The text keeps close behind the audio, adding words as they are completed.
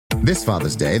This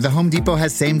Father's Day, the Home Depot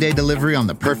has same-day delivery on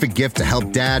the perfect gift to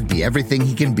help Dad be everything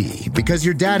he can be. Because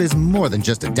your dad is more than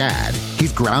just a dad.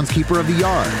 He's groundskeeper of the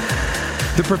yard,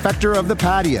 the perfecter of the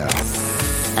patio,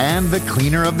 and the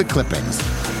cleaner of the clippings.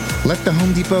 Let the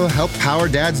Home Depot help power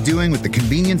Dad's doing with the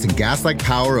convenience and gas-like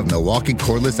power of Milwaukee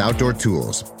cordless outdoor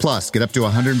tools. Plus, get up to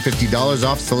 $150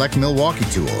 off select Milwaukee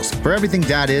tools. For everything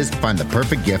Dad is, find the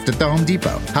perfect gift at the Home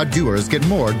Depot. How doers get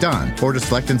more done. Order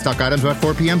select in-stock items by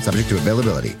 4 p.m. subject to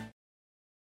availability.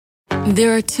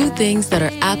 There are two things that are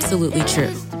absolutely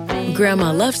true.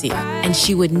 Grandma loves you, and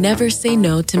she would never say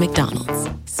no to McDonald's.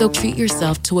 So treat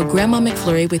yourself to a Grandma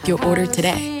McFlurry with your order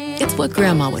today. It's what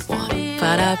Grandma would want.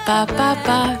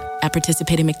 Ba-da-ba-ba-ba. At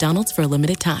participating McDonald's for a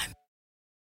limited time.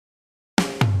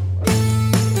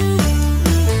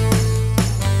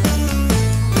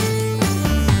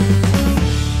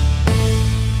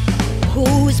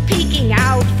 Who's peeking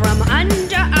out from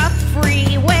under a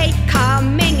freeway,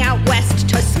 coming out west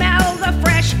to smell the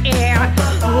fresh air?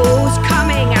 Who's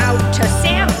coming out to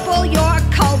sample your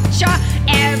culture?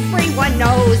 Everyone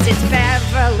knows it's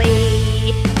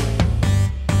Beverly.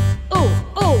 Ooh,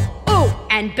 ooh, ooh.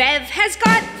 And Bev has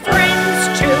got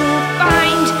friends to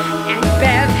find, and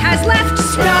Bev has left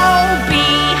snow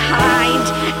behind,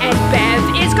 and Bev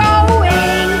is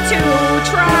going to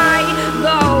try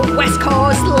the West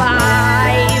Coast Live.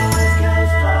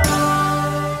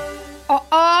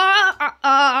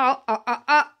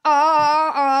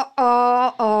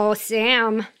 Oh,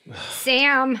 Sam.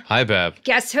 Sam. Hi, Bev.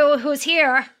 Guess who's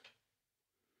here?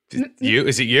 You?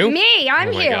 Is it you? Me,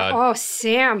 I'm here. God. Oh,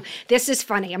 Sam, this is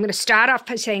funny. I'm going to start off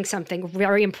by saying something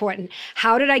very important.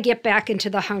 How did I get back into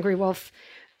the Hungry Wolf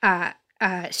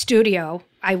studio?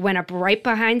 I went up right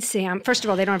behind Sam. First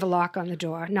of all, they don't have a lock on the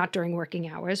door, not during working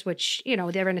hours, which, you know,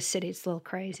 they're in a city. It's a little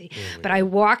crazy. But I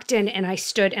walked in and I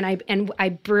stood and I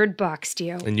bird boxed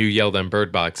you. And you yelled, I'm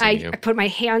bird boxing you. I put my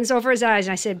hands over his eyes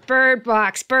and I said, bird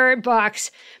box, bird box,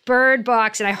 bird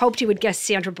box. And I hoped he would guess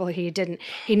Sandra Bullock. He didn't.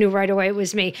 He knew right away it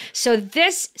was me. So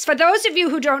this, for those of you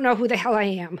who don't know who the hell I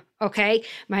am, okay,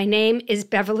 my name is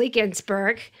Beverly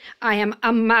Ginsberg. I am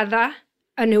a mother,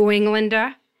 a New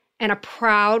Englander, and a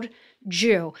proud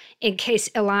Jew, in case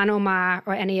Ilan Omar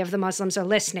or any of the Muslims are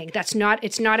listening.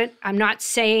 I'm not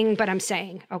saying, but I'm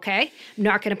saying, okay? I'm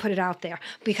not going to put it out there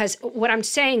because what I'm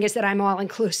saying is that I'm all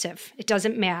inclusive. It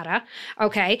doesn't matter,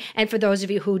 okay? And for those of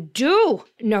you who do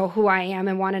know who I am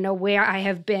and want to know where I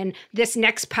have been, this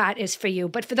next part is for you.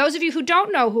 But for those of you who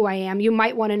don't know who I am, you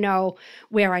might want to know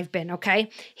where I've been, okay?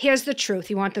 Here's the truth.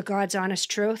 You want the God's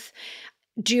honest truth?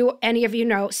 Do any of you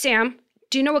know, Sam,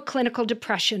 do you know what clinical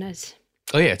depression is?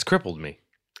 Oh, yeah, it's crippled me.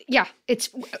 Yeah, it's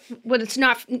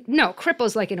not, no,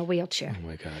 cripple's like in a wheelchair. Oh,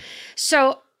 my God.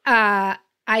 So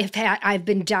I've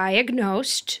been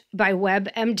diagnosed by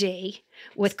WebMD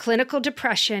with clinical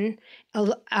depression,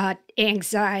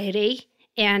 anxiety,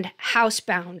 and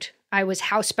housebound. I was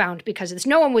housebound because of this.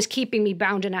 No one was keeping me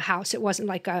bound in a house. It wasn't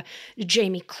like a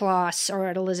Jamie Kloss or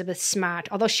an Elizabeth Smart,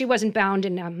 although she wasn't bound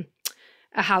in a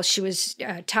house. She was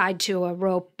tied to a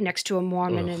rope next to a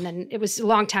Mormon, and then it was a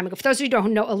long time ago. For those of you who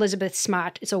don't know Elizabeth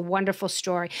Smart, it's a wonderful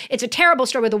story. It's a terrible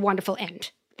story with a wonderful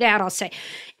end. That I'll say.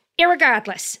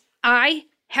 Irregardless, I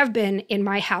have been in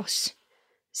my house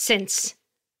since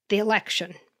the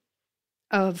election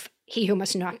of He Who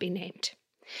Must Not Be Named.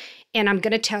 And I'm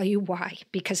going to tell you why,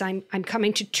 because I'm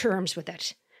coming to terms with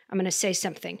it. I'm going to say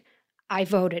something. I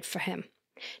voted for him.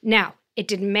 Now, it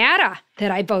didn't matter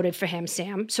that I voted for him,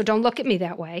 Sam, so don't look at me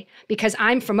that way, because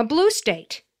I'm from a blue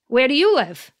state. Where do you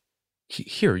live?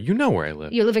 Here, you know where I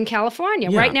live. You live in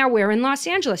California. Yeah. Right now, we're in Los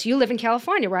Angeles. You live in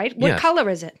California, right? What Yes. color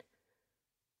is it?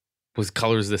 Was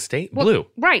colors the state? Well, Blue.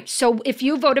 Right. So if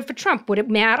you voted for Trump, would it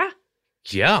matter?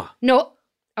 Yeah. No.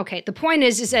 Okay. The point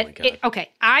is my that, God.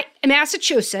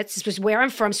 Massachusetts, this was where I'm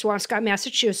from, Swampscott,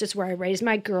 Massachusetts, where I raised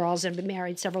my girls and been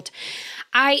married several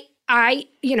times.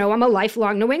 I'm a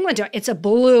lifelong New Englander. It's a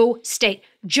blue state.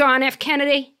 John F.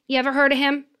 Kennedy, you ever heard of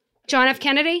him? John F.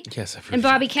 Kennedy? Yes, I've heard And of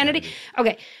Bobby John Kennedy?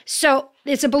 Okay, so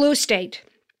it's a blue state.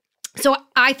 So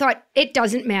I thought it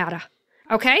doesn't matter,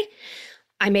 okay?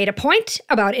 I made a point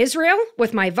about Israel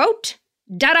with my vote.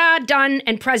 Da-da, done,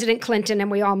 and President Clinton, and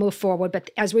we all move forward. But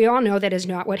as we all know, that is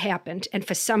not what happened. And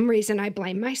for some reason, I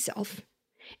blame myself.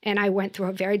 And I went through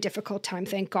a very difficult time.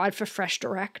 Thank God for Fresh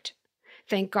Direct.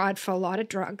 Thank God for a lot of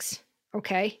drugs,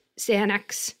 okay?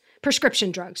 Xanax,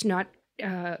 prescription drugs, not,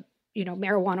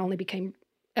 marijuana only became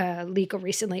legal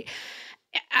recently.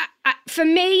 For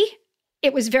me,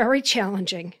 it was very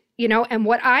challenging, and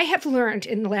what I have learned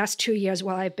in the last 2 years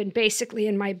while I've been basically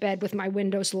in my bed with my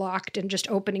windows locked and just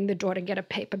opening the door to get a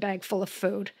paper bag full of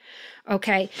food,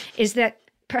 okay, is that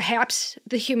perhaps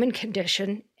the human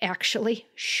condition actually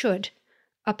should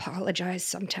apologize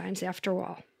sometimes after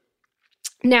all.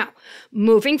 Now,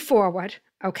 moving forward,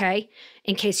 okay,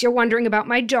 in case you're wondering about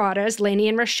my daughters, Lainey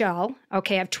and Rochelle,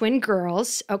 okay, I have twin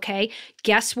girls, okay,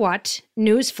 guess what?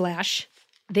 Newsflash,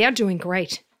 they're doing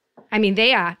great. I mean,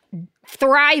 they are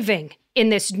thriving in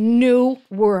this new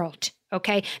world,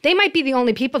 okay? They might be the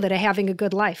only people that are having a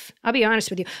good life. I'll be honest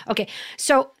with you. Okay,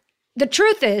 so the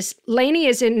truth is, Lainey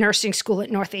is in nursing school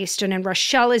at Northeastern, and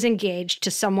Rochelle is engaged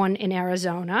to someone in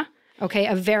Arizona, okay,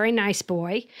 a very nice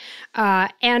boy.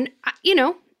 And, you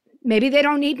know, maybe they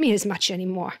don't need me as much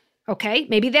anymore, okay?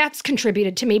 Maybe that's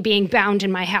contributed to me being bound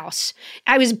in my house.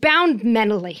 I was bound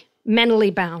mentally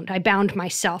bound. I bound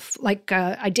myself. Like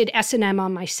I did S&M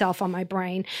on myself, on my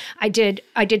brain. I did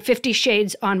 50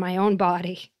 Shades on my own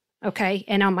body, okay,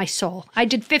 and on my soul. I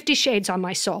did 50 Shades on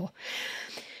my soul.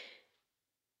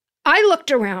 I looked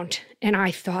around and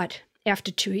I thought,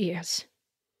 after 2 years,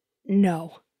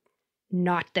 no,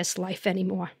 not this life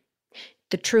anymore.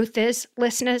 The truth is,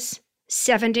 listeners,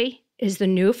 70 is the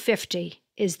new 50,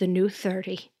 is the new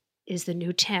 30, is the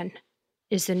new 10,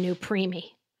 is the new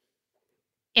preemie.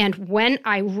 And when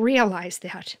I realized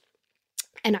that,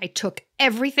 and I took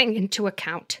everything into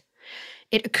account,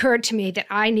 it occurred to me that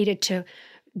I needed to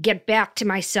get back to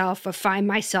myself or find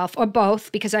myself or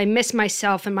both, because I miss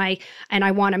myself and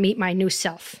I want to meet my new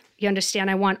self. You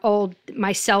understand? I want old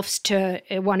myselfs to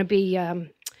want to be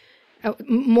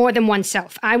more than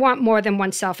oneself. I want more than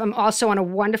oneself. I'm also on a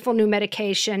wonderful new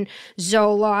medication,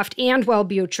 Zoloft and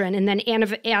Wellbutrin, and then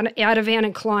Ativan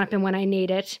and Klonopin when I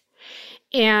need it.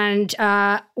 And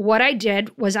what I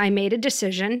did was I made a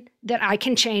decision that I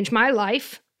can change my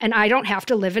life and I don't have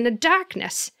to live in the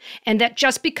darkness. And that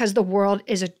just because the world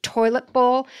is a toilet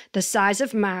bowl the size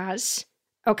of Mars,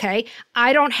 okay,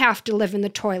 I don't have to live in the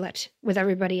toilet with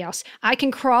everybody else. I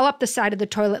can crawl up the side of the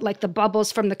toilet like the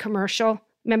bubbles from the commercial.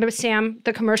 Remember, Sam,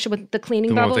 the commercial with the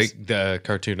cleaning bubbles? The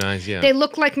cartoon eyes, yeah. They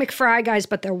look like McFry guys,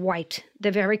 but they're white.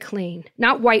 They're very clean.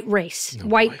 Not white race,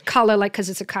 white color, like because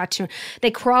it's a cartoon.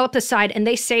 They crawl up the side and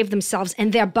they save themselves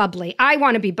and they're bubbly. I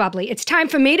want to be bubbly. It's time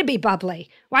for me to be bubbly.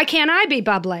 Why can't I be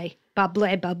bubbly?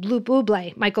 Bubbly,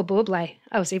 Bublé, Michael Bublé.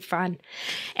 Oh, is he fun?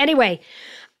 Anyway,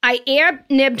 I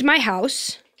air-nibbed my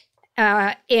house.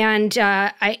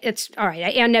 It's all right.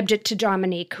 I air-nibbed it to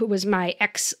Dominique, who was my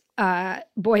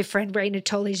boyfriend, Ray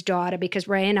Natoli's daughter, because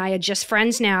Ray and I are just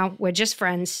friends now. We're just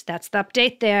friends. That's the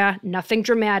update there. Nothing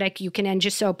dramatic. You can end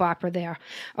your soap opera there.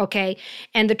 Okay.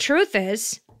 And the truth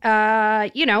is,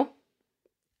 I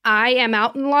am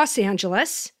out in Los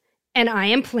Angeles and I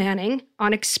am planning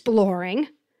on exploring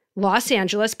Los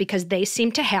Angeles because they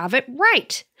seem to have it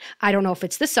right. I don't know if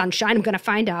it's the sunshine. I'm going to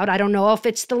find out. I don't know if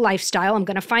it's the lifestyle. I'm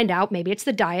going to find out. Maybe it's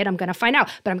the diet. I'm going to find out.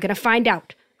 But I'm going to find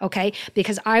out. Okay,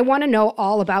 because I want to know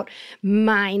all about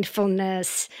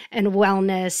mindfulness and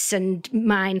wellness and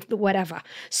whatever.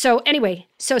 So anyway,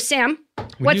 Sam,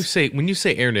 when you say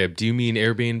AirNib, do you mean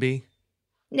Airbnb?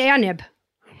 AirNib.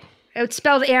 It's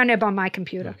spelled AirNib on my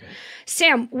computer. Okay.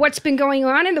 Sam, what's been going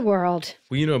on in the world?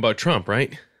 Well, you know about Trump,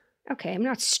 right? Okay, I'm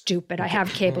not stupid. I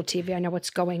have cable TV. I know what's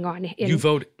going on. You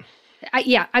vote?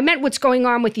 I meant what's going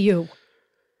on with you.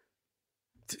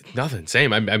 Nothing.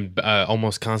 Same. I'm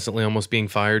almost constantly being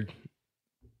fired,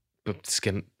 but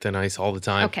skin thin ice all the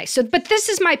time. Okay. But this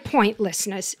is my point,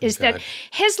 listeners, is that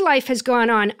his life has gone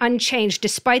on unchanged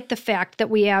despite the fact that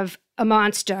we have a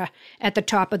monster at the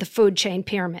top of the food chain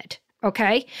pyramid.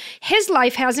 Okay? His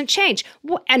life hasn't changed.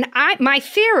 And my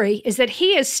theory is that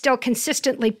he is still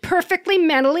consistently perfectly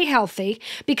mentally healthy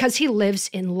because he lives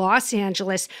in Los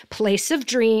Angeles, place of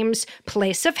dreams,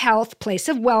 place of health, place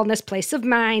of wellness, place of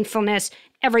mindfulness,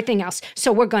 everything else.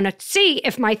 So we're going to see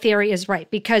if my theory is right,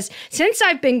 because since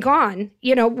I've been gone,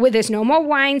 there's no more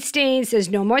Weinsteins, there's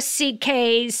no more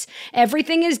CKs,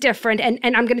 everything is different. And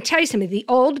I'm going to tell you something, the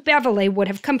old Beverly would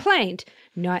have complained,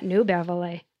 not new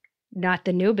Beverly. Not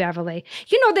the New Beverly.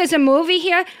 There's a movie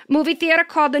theater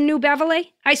called the New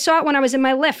Beverly. I saw it when I was in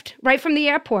my Lyft, right from the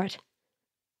airport.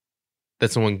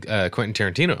 That's the one Quentin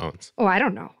Tarantino owns. Oh, I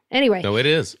don't know. Anyway. No, it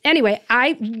is. Anyway,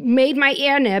 I made my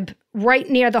AirNib right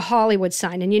near the Hollywood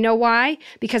sign. And you know why?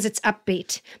 Because it's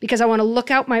upbeat. Because I want to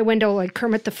look out my window like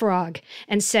Kermit the Frog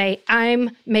and say,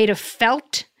 I'm made of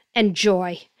felt and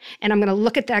joy. And I'm going to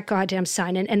look at that goddamn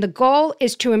sign. And the goal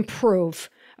is to improve.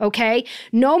 Okay?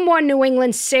 No more New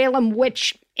England Salem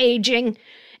witch aging.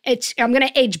 I'm going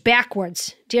to age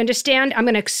backwards. Do you understand? I'm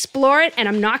going to explore it, and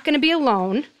I'm not going to be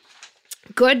alone.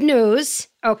 Good news,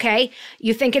 okay?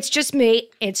 You think it's just me.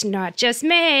 It's not just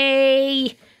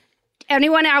me.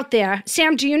 Anyone out there?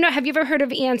 Sam, have you ever heard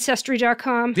of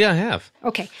Ancestry.com? Yeah, I have.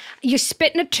 Okay. You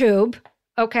spit in a tube,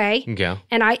 Okay. Yeah.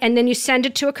 And then you send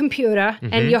it to a computer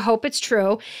and you hope it's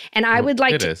true. And I would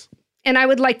like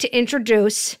to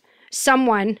introduce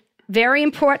someone very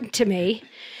important to me.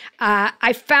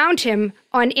 I found him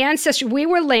on Ancestry. We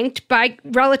were linked by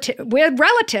we're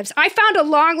relatives. I found a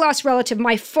long-lost relative,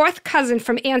 my fourth cousin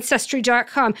from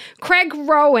Ancestry.com, Craig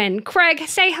Rowin. Craig,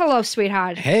 say hello,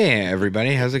 sweetheart. Hey,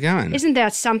 everybody. How's it going? Isn't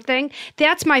that something?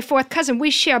 That's my fourth cousin.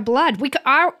 We share blood.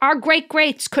 Our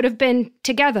great-greats could have been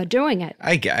together doing it.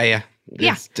 Yeah.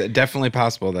 It's definitely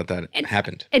possible that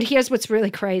happened. And here's what's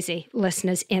really crazy,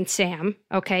 listeners, and Sam,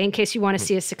 okay, in case you want to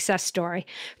see a success story.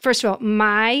 First of all,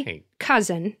 my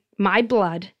cousin, my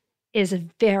blood, is a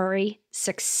very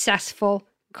successful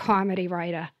comedy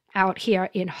writer out here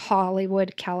in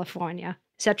Hollywood, California.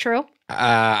 Is that true?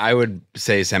 I would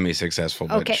say semi-successful,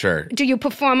 but sure. Do you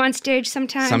perform on stage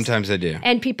sometimes? Sometimes I do.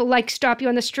 And people stop you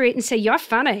on the street and say, you're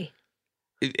funny.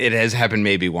 It has happened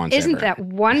maybe once. Isn't that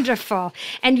wonderful?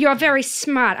 And you're very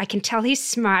smart. I can tell he's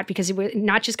smart because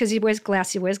not just because he wears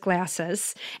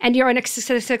glasses. And you're in a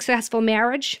successful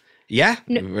marriage? Yeah,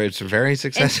 it's very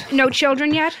successful. And no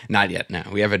children yet? Not yet, no.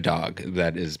 We have a dog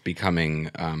that is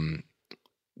becoming...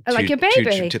 like your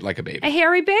baby. Like a baby. A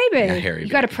hairy baby. A hairy baby.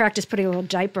 You got to practice putting a little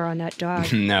diaper on that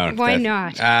dog. No. Why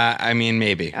not? I mean,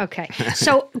 maybe. Okay.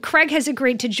 So Craig has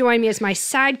agreed to join me as my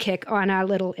sidekick on our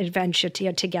little adventure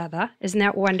together. Isn't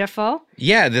that wonderful?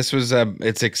 Yeah, this was,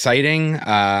 it's exciting.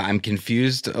 I'm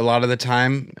confused a lot of the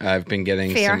time. I've been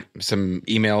getting some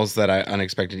emails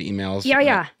unexpected emails.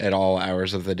 At all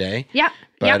hours of the day. Yeah.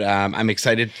 But I'm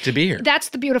excited to be here. That's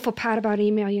the beautiful part about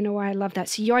email. You know why I love that?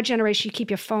 So your generation, you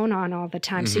keep your phone on all the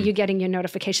time. So you're getting your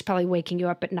notifications, probably waking you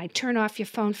up at night. Turn off your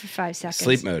phone for 5 seconds.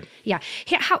 Sleep mode. Yeah.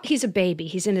 He's a baby.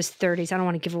 He's in his 30s. I don't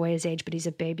want to give away his age, but he's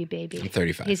a baby. I'm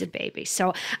 35. He's a baby.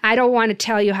 So I don't want to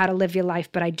tell you how to live your life,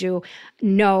 but I do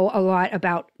know a lot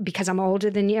about, because I'm older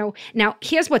than you. Now,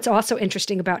 here's what's also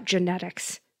interesting about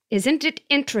genetics. Isn't it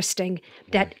interesting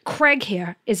that Craig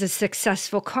here is a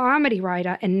successful comedy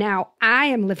writer, and now I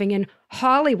am living in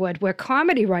Hollywood where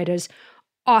comedy writers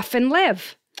often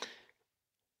live?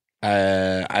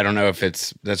 I don't know if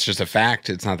that's just a fact.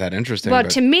 It's not that interesting. Well,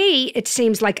 to me, it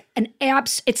seems like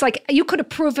it's like you could have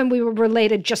proven we were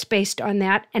related just based on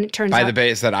that, and it turns out... By the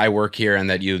base that I work here and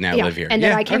that you now live here. And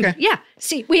that I can... Okay. Yeah.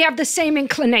 See, we have the same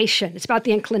inclination. It's about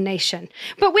the inclination.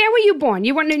 But where were you born?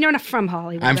 You're not from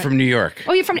Hollywood. I'm from New York.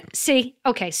 Oh, you're from... See?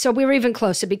 Okay, so we were even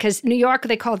closer because New York,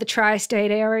 they call it the tri-state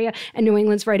area, and New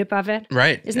England's right above it.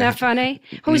 Right. Isn't that funny?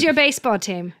 Who's your baseball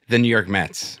team? The New York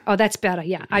Mets. Oh, that's better,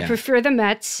 yeah. I prefer the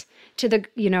Mets to the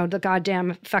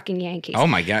goddamn fucking Yankees. Oh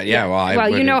my God, yeah. Well,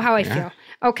 you know how I feel.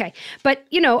 Okay. But,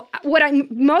 what I'm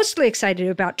mostly excited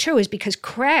about, too, is because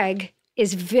Craig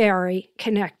is very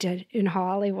connected in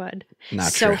Hollywood.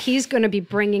 Not so true. He's going to be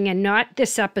bringing in, not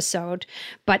this episode,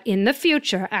 but in the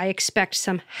future, I expect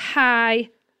some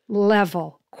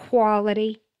high-level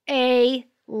quality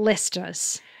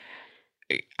A-listers.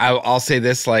 I'll say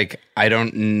this, I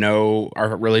don't know,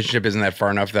 our relationship isn't that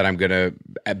far enough that I'm going to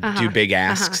do big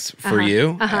asks for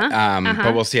you,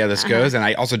 but we'll see how this goes. And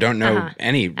I also don't know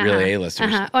any really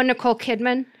A-listers. Or Nicole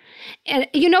Kidman. And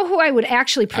you know who I would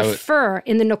actually prefer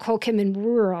in the Nicole Kidman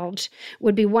world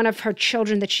would be one of her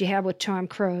children that she had with Tom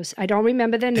Cruise. I don't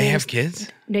remember their names. They have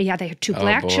kids? No, yeah, they have two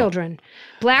black children.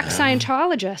 Black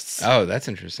Scientologists. Oh, that's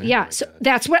interesting. Yeah, so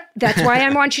that's why I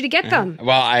want you to get them.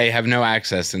 Well, I have no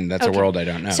access, and that's a world I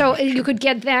don't know. So you could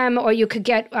get them, or you could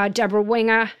get Deborah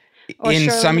Winger. In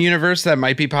some universe, that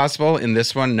might be possible. In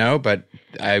this one, no. But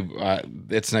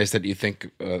it's nice that you think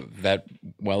that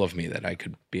well of me that I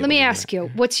could be. Let me ask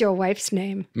you, what's your wife's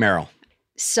name? Meryl.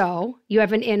 So you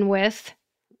have an in with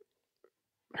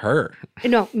her?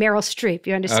 No, Meryl Streep.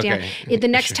 You understand? Okay. The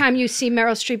next time you see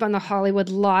Meryl Streep on the Hollywood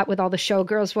lot with all the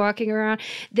showgirls walking around,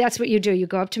 that's what you do. You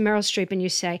go up to Meryl Streep and you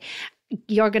say,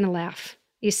 "You're going to laugh."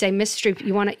 You say, Miss Streep,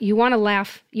 you want to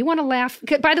laugh? You want to laugh?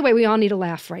 By the way, we all need a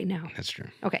laugh right now. That's true.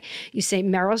 Okay. You say,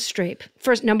 Meryl Streep.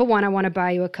 First, number one, I want to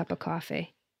buy you a cup of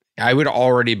coffee. I would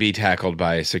already be tackled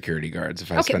by security guards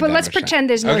if I spent that much time. Okay, but let's pretend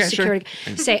there's no security.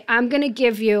 Sure. Say, I'm going to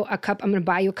give you a cup. I'm going to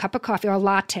buy you a cup of coffee or a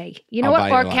latte. You know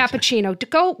what? Or a cappuccino.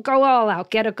 Go all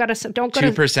out. Don't go to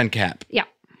 2% cap. Yeah.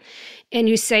 And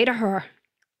you say to her,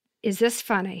 is this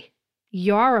funny?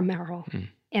 You're a Meryl,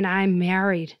 and I'm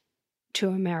married to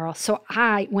a Meryl. So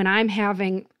when I'm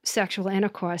having sexual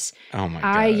intercourse,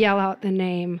 I yell out the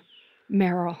name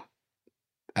Meryl.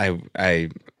 I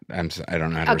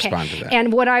don't know how to respond to that.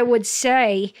 And what I would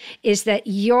say is that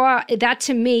that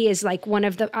to me is like one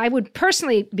of I would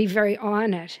personally be very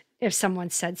honored if someone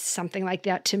said something like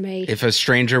that to me. If a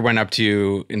stranger went up to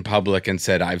you in public and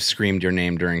said, I've screamed your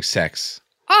name during sex.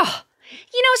 Oh,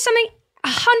 you know something?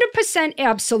 100%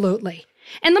 absolutely.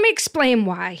 And let me explain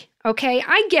why, okay?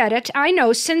 I get it. I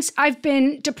know since I've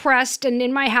been depressed and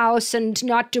in my house and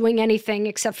not doing anything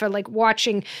except for like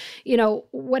watching,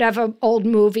 whatever old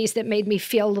movies that made me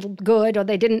feel a little good or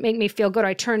they didn't make me feel good.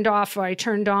 I turned off or I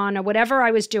turned on or whatever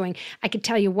I was doing. I could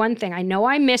tell you one thing. I know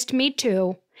I missed Me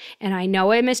Too and I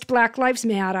know I missed Black Lives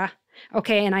Matter,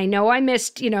 okay? And I know I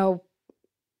missed,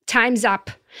 Time's Up.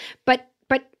 But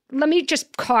let me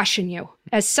just caution you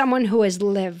as someone who has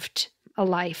lived a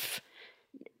life.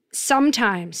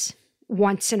 Sometimes,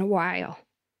 once in a while,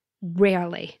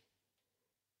 rarely,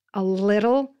 a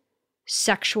little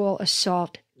sexual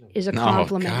assault is a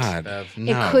compliment. God,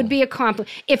 no. It could be a compliment.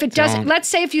 If it doesn't, let's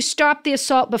say if you stop the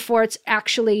assault before it's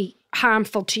actually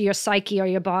harmful to your psyche or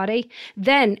your body,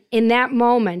 then in that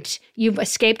moment, you've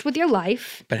escaped with your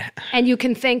life and you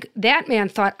can think, that man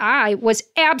thought I was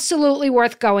absolutely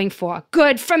worth going for.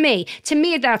 Good for me. To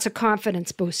me, that's a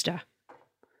confidence booster.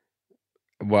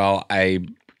 Well, I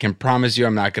can promise you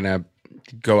I'm not going to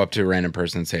go up to a random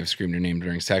person and say I've screamed your name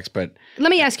during sex, but...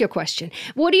 Let me ask you a question.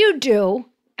 What do you do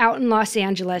out in Los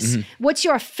Angeles? Mm-hmm. What's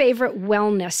your favorite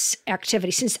wellness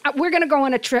activity? Since we're going to go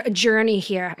on a journey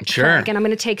here. Sure. Craig, and I'm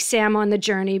going to take Sam on the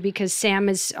journey because Sam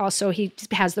is also, he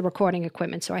has the recording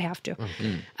equipment, so I have to.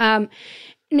 Mm-hmm.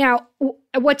 Now,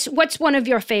 what's one of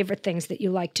your favorite things that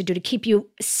you like to do to keep you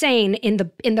sane in the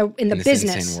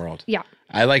business? Insane world. Yeah.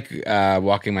 I like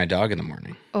walking my dog in the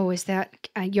morning. Oh, is that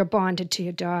you're bonded to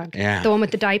your dog? Yeah. The one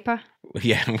with the diaper?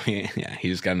 Yeah,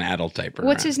 he's got an adult diaper.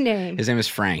 What's his name? His name is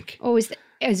Frank. Oh, is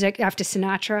it after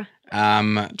Sinatra?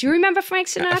 Do you remember Frank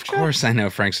Sinatra? Of course I know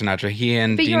Frank Sinatra. He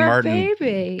and Dean Martin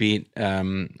beat a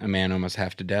man almost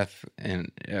half to death,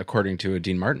 and according to a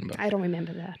Dean Martin book. I don't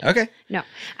remember that. Okay. No.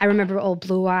 I remember Old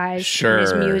Blue Eyes. Sure. And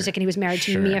his music, and he was married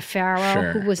to Mia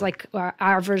Farrow, who was like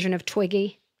our version of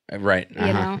Twiggy. Right.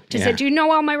 Uh-huh. Do you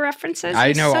know all my references?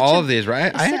 I know all of these,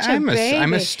 right? I'm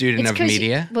a student of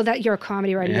media. Well, you're a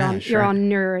comedy writer. You're all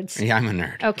nerds. Yeah, I'm a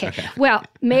nerd. Okay. Well,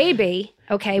 maybe,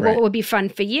 what would be fun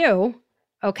for you,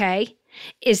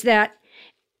 is that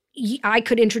I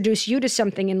could introduce you to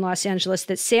something in Los Angeles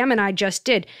that Sam and I just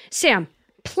did. Sam,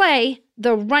 play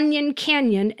the Runyon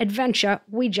Canyon adventure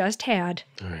we just had.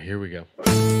 All right, here we go.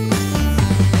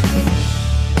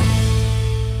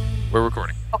 We're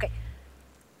recording. Okay.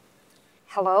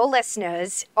 Hello,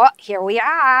 listeners. Oh, here we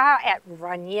are at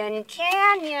Runyon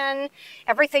Canyon.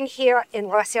 Everything here in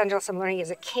Los Angeles, I'm learning, is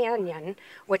a canyon,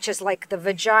 which is like the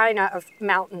vagina of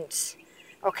mountains.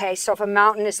 Okay, so if a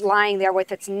mountain is lying there with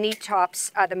its knee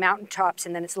tops, the mountain tops,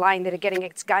 and then it's lying there getting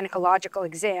its gynecological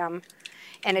exam,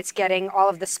 and it's getting all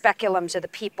of the speculums of the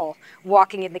people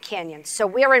walking in the canyon. So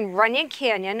we're in Runyon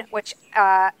Canyon, which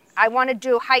I want to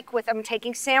do a hike with. I'm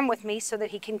taking Sam with me so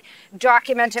that he can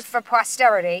document it for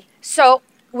posterity. So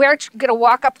we're going to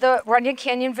walk up the Runyon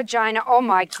Canyon vagina. Oh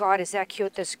my God, is that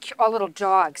cute? There's all little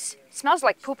dogs. It smells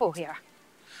like poo-poo here.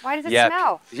 Why does it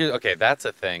smell? Okay, that's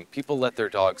a thing. People let their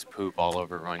dogs poop all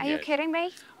over Runyon. Are you kidding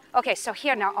me? Okay, so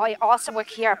here now, I also work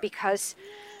here because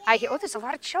I hear, there's a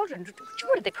lot of children.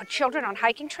 What, did they put children on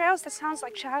hiking trails? That sounds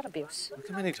like child abuse. Look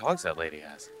how many dogs that lady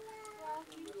has.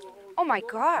 Oh my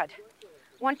God.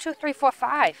 1, 2, 3, 4,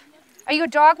 5. Are you a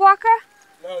dog walker?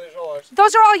 No, these are ours.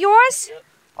 Those are all yours? Yep.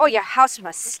 Oh, your house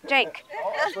must stink.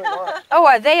 Oh,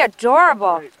 are they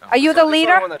adorable? Are you the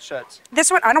leader? This one that sheds. This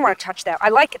one? I don't want to touch that. I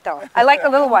like it, though. I like the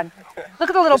little one.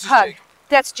 Look at the little pug. Jake.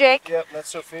 That's Jake? Yep, that's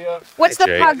Sophia. What's the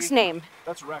Jake. pug's name?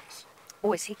 That's Rex.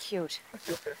 Oh, is he cute?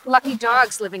 Lucky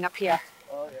dogs living up here.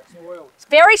 Oh, yeah, spoiled.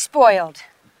 Very spoiled.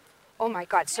 Oh, my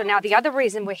God. So now the other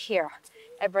reason we're here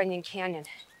at Runyon Canyon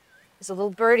is a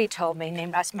little birdie told me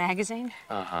named Us Magazine.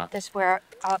 Uh-huh. That's where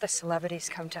all the celebrities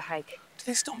come to hike. Do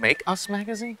they still make Us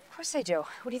Magazine? Of course they do.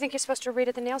 What do you think you're supposed to read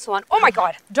at the nail salon? Oh, my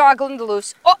God. Dog on the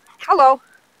loose. Oh, hello.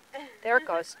 There it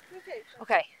goes.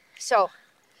 Okay, so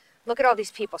look at all these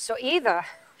people. So either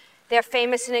they're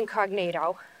famous and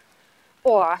incognito,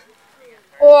 or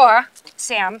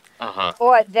Sam,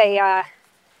 or they're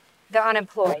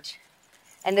unemployed,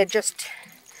 and they're just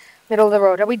middle of the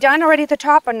road. Are we done already at the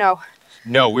top or no?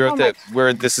 No,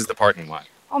 this is the parking lot.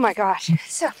 Oh my gosh.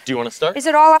 So, Do you want to start? is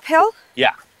it all uphill?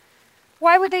 Yeah.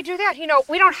 Why would they do that? You know,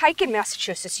 we don't hike in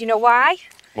Massachusetts. You know why?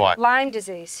 Why? Lyme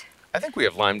disease. I think we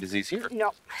have Lyme disease here.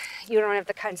 No, you don't have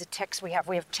the kinds of ticks we have.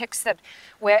 We have ticks that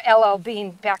wear LL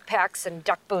Bean backpacks and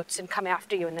duck boots and come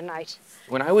after you in the night.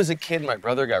 When I was a kid, my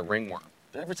brother got ringworm.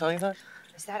 Did I ever tell you that?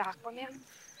 Is that Aquaman?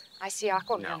 I see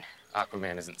Aquaman. No,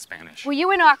 Aquaman isn't Spanish. Were you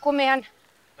in Aquaman?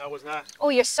 I was not. Oh,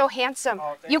 you're so handsome.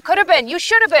 Oh, thank You could have been. You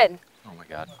should have been. Oh my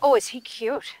God. Oh, is he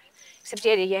cute? Except he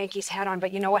had a Yankees hat on,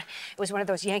 but you know what? It was one of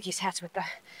those Yankees hats with the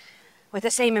with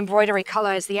the same embroidery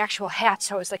color as the actual hat,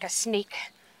 so it was like a sneak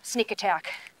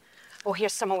attack. Oh,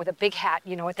 here's someone with a big hat.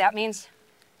 You know what that means?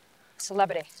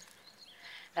 Celebrity.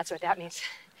 That's what that means.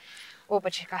 Oh,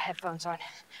 but she got headphones on.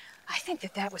 I think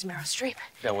that was Meryl Streep.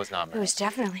 That was not Meryl. It was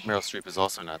definitely. Meryl Streep is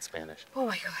also not Spanish. Oh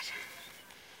my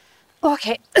God.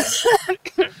 Okay.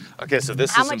 Okay, so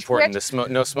this How is much- important. No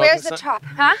smoking. Where's the top?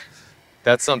 Huh?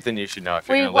 That's something you should know if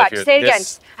you're Where going you to live what? here. Say it again.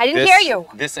 I didn't hear you.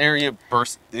 This area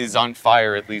is on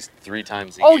fire at least 3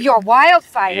 times a Oh, year. your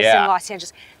wildfires Yeah. in Los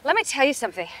Angeles. Let me tell you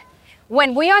something.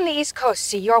 When we on the East Coast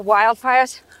see your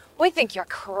wildfires, we think you're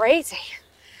crazy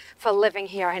for living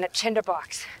here in a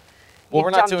tinderbox. Well, You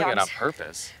we're not doing dum-dums. it on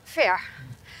purpose. Fair.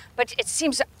 But it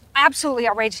seems absolutely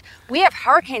outrageous. We have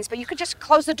hurricanes, but you could just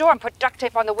close the door and put duct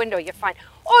tape on the window. You're fine.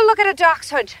 Oh, look at a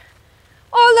dachshund.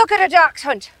 Oh, look at a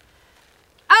dachshund.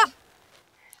 Ah.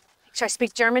 Should I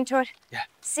speak German to it? Yeah.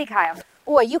 Sieg Heil.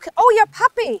 Oh, oh, you're a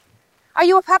puppy. Are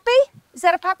you a puppy? Is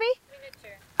that a puppy?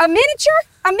 Miniature. A miniature?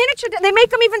 A miniature? They make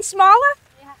them even smaller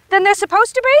than they're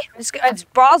supposed to be? Its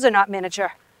balls are not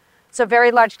miniature. It's a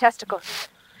very large testicles.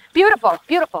 Beautiful,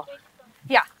 beautiful.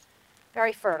 Yeah,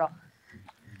 very fertile.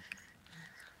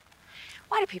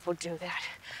 Why do people do that?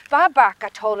 Bob Barker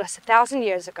told us 1,000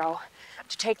 years ago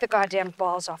to take the goddamn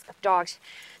balls off the dogs.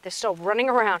 They're still running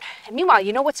around. And meanwhile,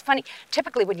 you know what's funny?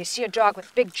 Typically when you see a dog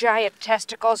with big giant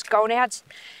testicles, gonads,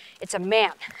 it's a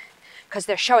man. Because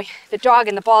they're showing the dog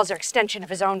and the balls are extension of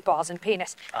his own balls and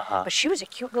penis. But she was a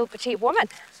cute little petite woman.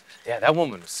 Yeah, that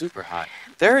woman was super hot.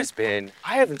 I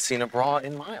haven't seen a bra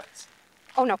in miles.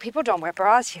 Oh no, people don't wear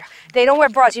bras here. They don't wear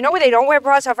bras. You know where they don't wear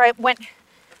bras? I went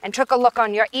and took a look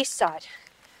on your east side.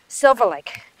 Silver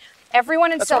Lake.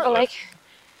 Everyone in That's where I Silver live. Lake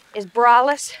is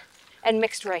braless and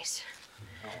mixed race.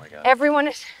 Oh my God. Everyone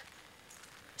is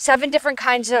 7 different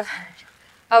kinds of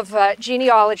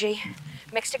genealogy.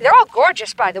 Mixed. They're all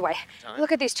gorgeous, by the way.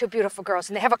 Look at these 2 beautiful girls,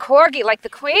 and they have a corgi like the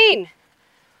queen.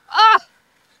 Ah,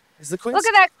 Is the queen? look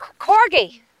at that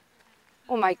corgi.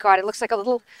 Oh my God, it looks like a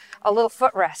little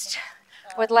footrest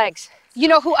with legs. You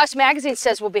know who Us Magazine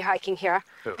says will be hiking here?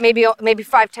 Who? Maybe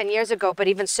 5-10 years ago, but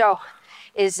even so,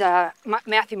 is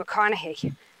Matthew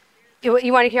McConaughey. You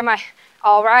want to hear my?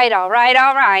 All right.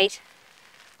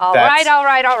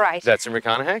 That's in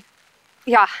McConaughey?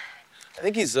 Yeah. I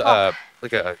think he's he's Did got the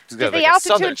like a altitude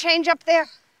southern. change up there?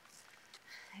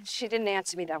 She didn't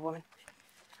answer me, that woman.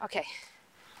 Okay.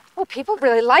 Well, people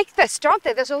really like this, don't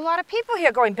they? There's a lot of people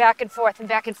here going back and forth and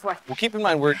back and forth. Well, keep in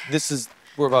mind we're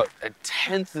about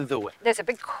 1/10 of the way. There's a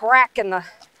big crack in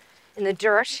the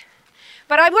dirt.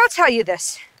 But I will tell you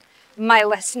this, my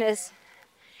listeners.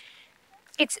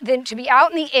 It's then to be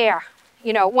out in the air,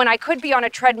 you know, when I could be on a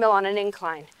treadmill on an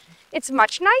incline. It's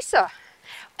much nicer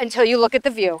until you look at the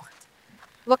view.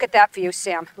 Look at that view,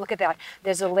 Sam. Look at that.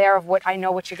 There's a layer of what I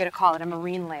know what you're going to call it, a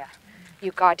marine layer.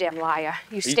 You goddamn liar.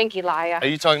 You stinky liar. Are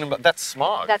you talking about that's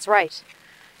smog? That's right.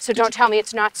 So don't tell me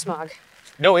it's not smog.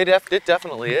 No, it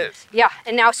definitely is. Yeah,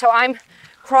 and now so I'm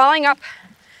crawling up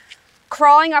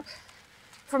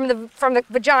from the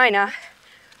vagina,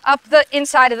 up the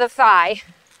inside of the thigh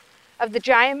of the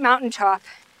giant mountaintop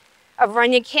of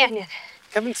Runyon Canyon.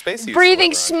 Kevin Spacey used to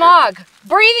Breathing live around here. smog.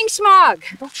 Breathing smog.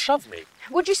 Don't shove me.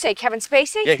 Would you say Kevin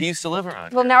Spacey? Yeah, he used to live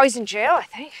around Well, here. now he's in jail, I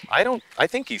think. I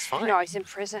think he's fine. No, he's in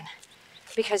prison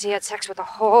because he had sex with a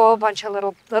whole bunch of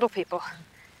little people.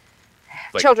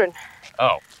 Like- Children,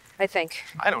 Oh, I think.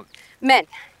 I don't. Men.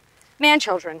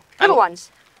 Man-children. I Little don't-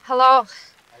 ones. Hello.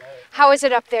 How is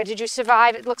it up there? Did you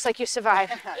survive? It looks like you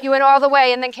survived. You went all the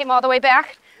way and then came all the way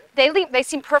back? They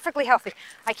seem perfectly healthy.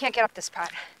 I can't get up this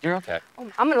part. You're okay.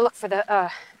 Oh, I'm gonna look for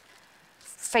the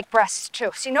fake breasts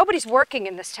too. See, nobody's working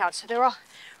in this town, so they're all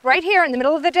right here in the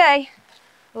middle of the day.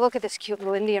 Look at this cute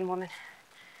little Indian woman.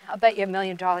 I'll bet you $1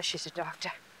 million she's a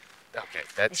doctor. Okay,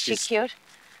 that's Is she just. cute?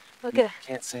 Look at her.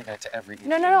 Can't say that to every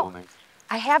No, Indian no. woman.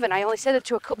 I haven't. I only said it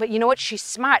to a but you know what? She's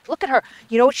smart. Look at her.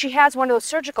 You know what she has? One of those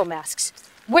surgical masks.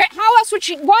 How else would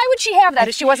why would she have that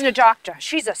if she wasn't a doctor?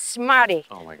 She's a smarty.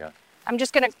 Oh my God. I'm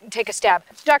just gonna take a stab.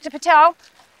 Dr. Patel,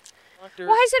 Doctor.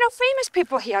 why is there no famous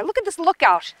people here? Look at this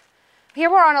lookout. Here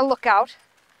we're on a lookout,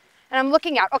 and I'm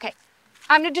looking out. Okay,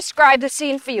 I'm gonna describe the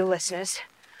scene for you listeners.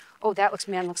 Oh, that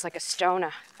man looks like a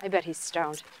stoner. I bet he's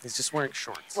stoned. He's just wearing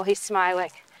shorts. Well, he's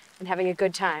smiling and having a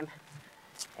good time.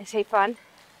 Is he fun?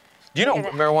 Do you know look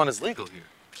at that. marijuana's legal here?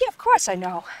 Yeah, of course I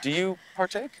know. Do you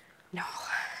partake? No.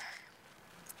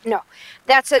 No,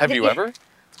 that's a. Have you ever?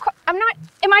 I'm not.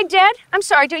 Am I dead? I'm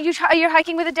sorry. Are you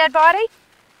hiking with a dead body?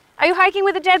 Are you hiking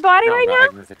with a dead body No, right not now?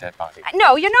 even with a dead body.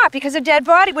 No, you're not, because a dead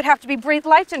body would have to be breathed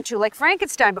life into, like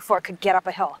Frankenstein, before it could get up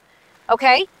a hill.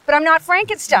 okay? But I'm not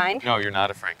Frankenstein. No, you're not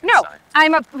a Frankenstein. No,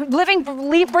 I'm a living,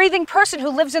 breathing person who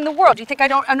lives in the world. Do you think I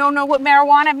don't know what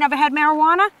marijuana? I've never had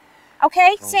marijuana.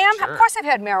 Okay, Sam? sure. Of course I've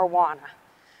had marijuana.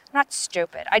 I'm not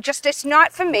stupid. It's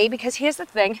not for me because here's the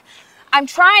thing. I'm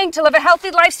trying to live a healthy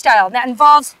lifestyle. That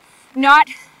involves not,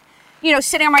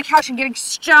 sitting on my couch and getting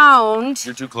stoned.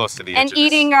 You're too close to the edge and of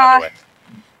eating, this, by the way.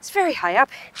 it's very high up,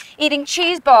 eating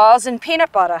cheese balls and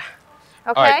peanut butter.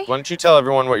 Okay? All right, why don't you tell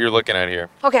everyone what you're looking at here?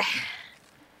 Okay.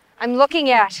 I'm looking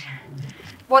at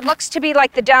what looks to be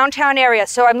like the downtown area.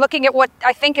 So I'm looking at what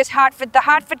I think is Hartford, the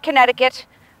Hartford, Connecticut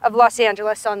of Los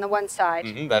Angeles on the one side.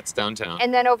 That's downtown.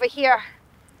 And then over here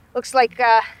looks like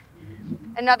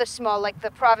another small, like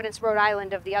the Providence, Rhode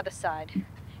Island of the other side.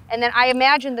 And then I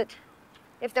imagine that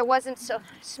if there wasn't so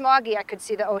smoggy, I could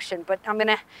see the ocean, but I'm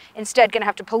instead gonna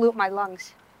have to pollute my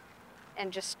lungs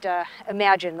and just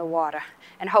imagine the water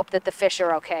and hope that the fish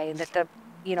are okay and that the,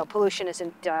 pollution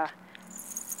isn't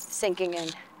sinking in.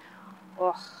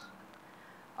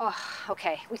 Oh,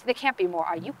 okay. There can't be more.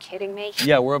 Are you kidding me?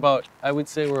 Yeah, I would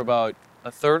say we're about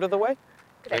a third of the way.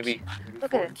 Maybe.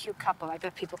 Look at that cute couple. I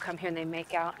bet people come here and they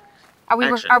make out.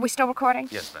 Are we still recording?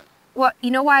 Yes, ma'am. Well,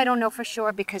 you know why I don't know for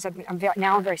sure? Because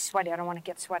now I'm very sweaty. I don't want to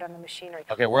get sweat on the machinery.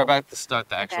 Okay, we're about to start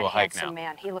the actual that hike handsome now.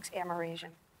 Man. He looks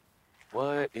Amerasian.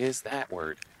 What is that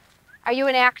word? Are you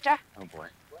an actor? Oh boy.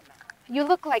 You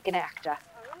look like an actor.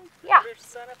 Yeah.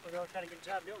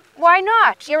 Why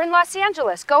not? You're in Los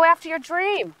Angeles. Go after your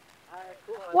dream.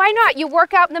 Why not? You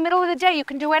work out in the middle of the day. You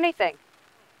can do anything.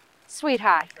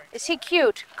 Sweetheart, is he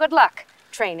cute? Good luck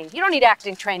training. You don't need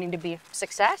acting training to be a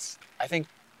success. I think.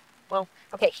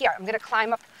 Okay, here, I'm gonna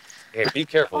climb up. Hey, be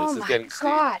careful. Oh This is my getting steep.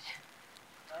 God.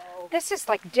 This is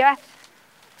like death.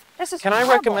 This is Can I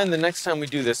horrible. recommend the next time we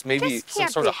do this, maybe This some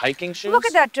can't sort be. of hiking shoes? Look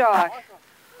at that dog.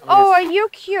 Oh, are you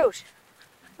cute?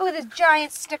 Look at this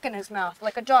giant stick in his mouth,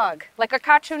 like a dog, like a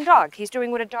cartoon dog. He's doing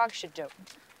what a dog should do.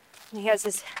 And he has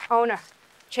his owner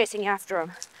chasing after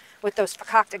him with those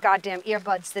fakakta goddamn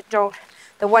earbuds that don't,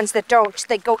 the ones that don't,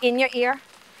 they go in your ear.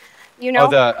 You know? Oh,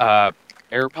 the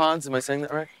AirPods. Am I saying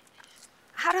that right?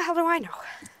 How the hell do I know?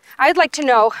 I'd like to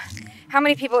know how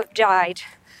many people have died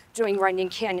doing Runyon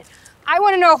Canyon. I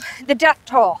want to know the death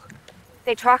toll.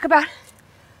 They talk about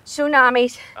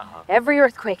tsunamis, every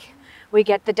earthquake. We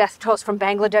get the death tolls from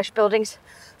Bangladesh buildings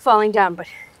falling down. But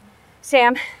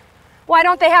Sam, why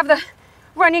don't they have the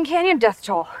Runyon Canyon death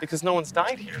toll? Because no one's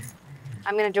died here.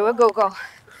 I'm going to do a Google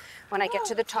when I get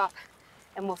to the top,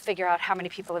 and we'll figure out how many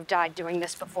people have died doing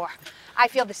this before. I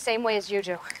feel the same way as you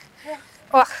do.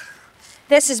 Ugh,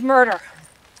 this is murder.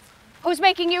 Who's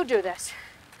making you do this?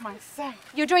 Myself.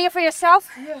 You doing it for yourself?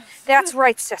 Yes. That's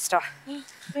right, sister.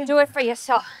 Do it for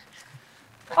yourself.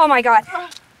 Oh my God.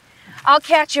 I'll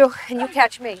catch you and you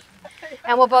catch me.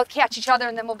 And we'll both catch each other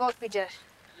and then we'll both be dead.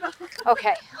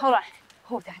 Okay, hold on.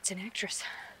 Oh, that's an actress.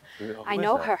 I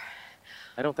know her.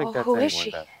 I don't think Oh, that's who anyone, is she?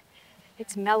 Beth.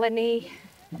 It's Melanie.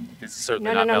 It's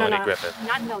certainly not Melanie Griffith.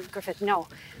 Not Melanie Griffith, no.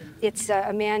 It's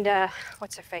Amanda,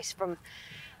 what's her face, from,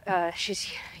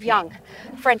 she's young,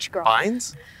 French girl.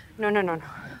 Bynes? No.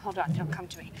 Hold on, don't come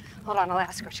to me. Hold on, I'll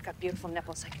ask her. She's got beautiful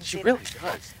nipples. I can She see really them.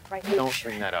 does. Right. Don't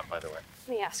bring that up, by the way.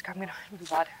 Let me ask her. I'm gonna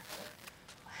bother.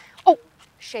 Oh,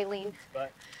 Shailene.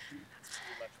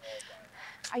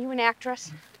 Are you an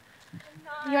actress?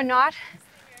 You're not?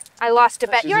 I lost a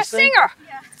bet. She's You're a a singer? singer.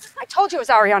 I told you it was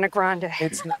Ariana Grande.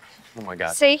 It's not. Oh my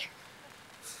God. See?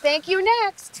 Thank you,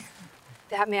 next.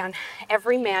 That man,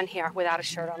 every man here without a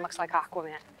shirt on looks like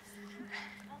Aquaman.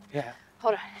 Yeah.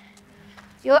 Hold on.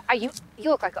 You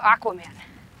look like Aquaman.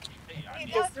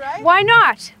 That's right. Why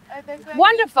not? I think that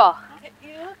Wonderful.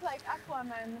 you look like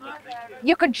Aquaman.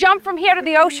 You could jump from here to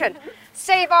the ocean.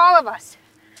 Save all of us.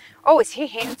 Oh, is he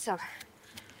handsome?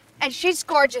 And she's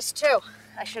gorgeous too.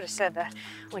 I should have said that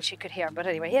when she could hear. But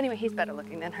anyway, he's better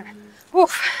looking than her.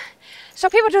 Oof. So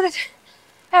people do this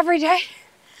every day.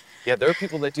 Yeah, there are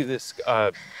people that do this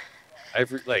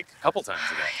every couple times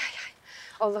a day.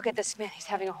 Oh, look at this man. He's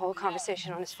having a whole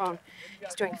conversation on his phone.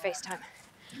 He's doing FaceTime.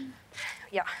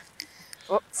 Yeah.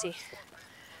 Oh, let's see.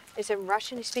 Is it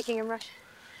Russian? He's speaking in Russian?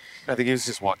 I think he was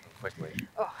just walking quickly.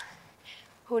 Oh,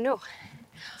 who knew?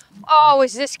 Oh,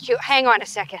 is this cute? Hang on a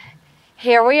second.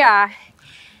 Here we are,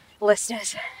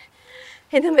 listeners,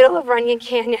 in the middle of Runyon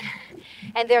Canyon.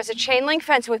 And there's a chain link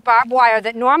fence with barbed wire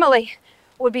that normally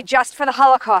would be just for the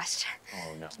Holocaust.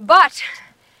 Oh no.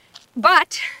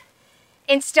 But,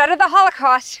 instead of the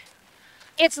Holocaust,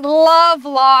 it's love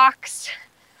locks.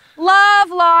 Love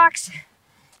locks.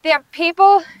 There are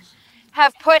people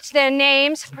have put their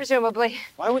names, presumably.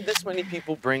 Why would this many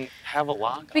people have a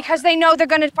lock? Because they know they're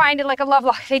going to find it like a love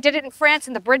lock. They did it in France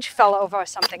and the bridge fell over or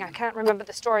something. I can't remember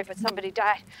the story, but somebody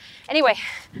died. Anyway,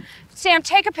 Sam,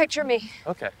 take a picture of me.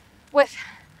 Okay. With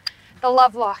the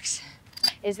love locks.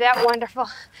 Is that wonderful?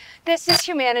 This is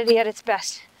humanity at its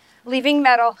best. Leaving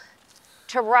metal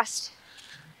to rust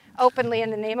openly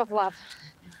in the name of love.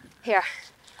 Here,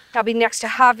 I'll be next to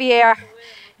Javier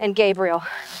and Gabriel.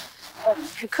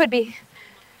 It could be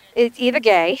it's either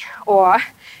gay or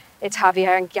it's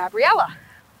Javier and Gabriella.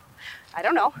 I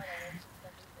don't know.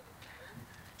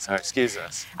 Sorry, excuse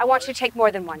us. I want you to take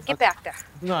more than one. Get back there.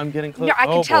 No, I'm getting close. No, I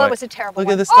can tell it was a terrible Look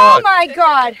one. at this Oh dog. my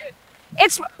God.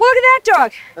 Look at that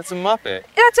dog. That's a Muppet.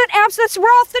 That's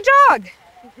Rolf the dog.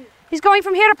 He's going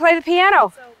from here to play the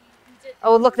piano.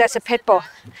 Oh, look, that's a pit bull.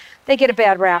 They get a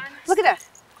bad rap. Look at that.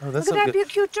 Oh, that's Look at that, be a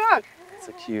cute dog. That's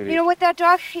a cutie. You know what that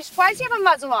dog, why does he have a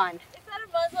muzzle on? It's not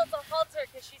a muzzle, it's a halter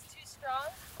because she's too strong.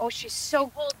 Oh, she's so,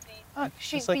 She holds me.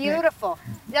 she's like me. beautiful.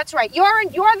 That's right, you're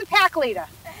the pack leader.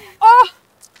 Oh,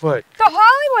 What? the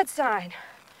Hollywood sign.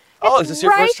 Oh, It's is this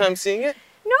your right- first time seeing it?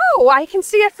 No, I can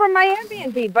see it from my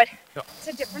Airbnb, but No. it's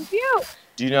a different view.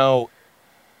 Do you know?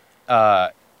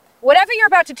 Whatever you're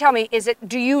about to tell me,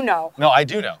 do you know? No, I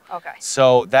do know. Okay.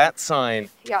 So that sign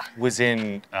Yeah. was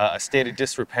in a state of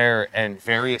disrepair, and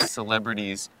various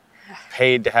celebrities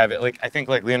paid to have it. Like I think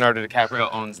like Leonardo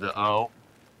DiCaprio owns the O.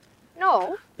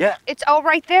 No, Yeah. it's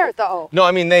right there, though. No,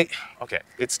 I mean Okay,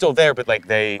 it's still there, but like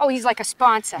they. Oh, he's like a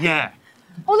sponsor. Yeah.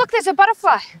 Oh, look, there's a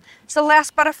butterfly. It's the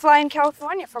last butterfly in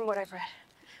California, from what I've read.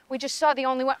 We just saw the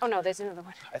only one. Oh, no, there's another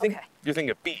one. I think Okay. you're thinking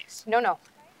of bees. No.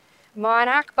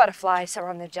 Monarch butterflies are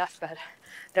on their deathbed.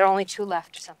 There are only 2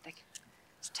 left or something.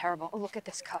 It's terrible. Oh, look at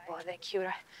this couple. Are they cute?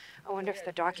 I wonder if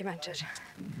they're documented.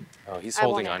 Oh, he's I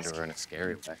holding won't onto ask. her in a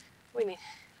scary way, What do you mean?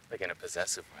 like in a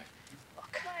possessive way.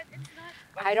 Look.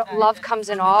 Love comes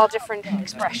in all different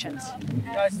expressions.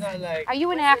 No, it's not like. Are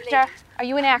you an actor? Are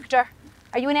you an actor?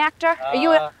 Are you an actor?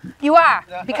 You are,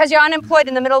 because you're unemployed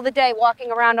in the middle of the day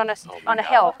walking around on a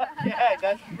hill. Yeah,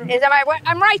 that's.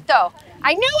 I'm right though.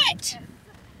 I knew it.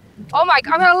 Oh my!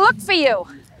 I'm gonna look for you.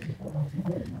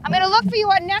 I'm gonna look for you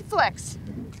on Netflix.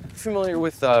 Familiar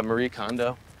with Marie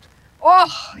Kondo?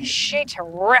 Oh, she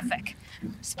terrific.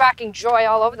 Sparking joy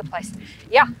all over the place.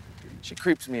 Yeah. She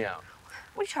creeps me out.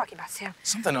 What are you talking about, Sam?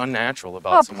 Something unnatural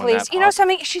about Oh, someone please. that You know popular.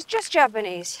 something? She's just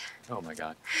Japanese. Oh my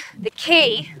God. The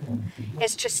key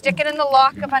is to stick it in the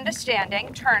lock of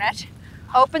understanding, turn it,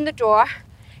 open the door,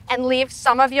 and leave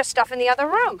some of your stuff in the other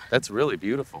room. That's really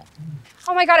beautiful.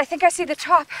 Oh my God, I think I see the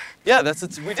top. Yeah,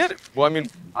 we did it. Well, I mean,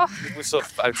 Oh,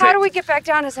 I'd how say, do we get back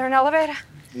down? Is there an elevator?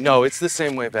 No, it's the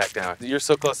same way back down. You're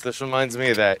so close. This reminds me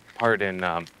of that part in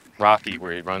Rocky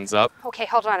where he runs up. Okay,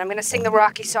 hold on. I'm gonna sing the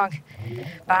Rocky song.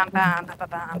 Bam bam ba ba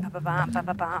bam ba ba bam ba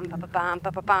ba bam ba ba bam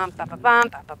ba ba bam ba ba bam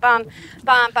ba ba bam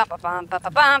bam ba ba bam ba ba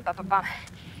bam ba ba bam.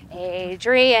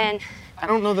 Adrian, I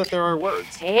don't know that there are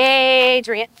words.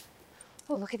 Adrian.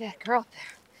 Oh, look at that girl there.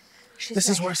 She's This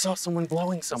is like where I saw someone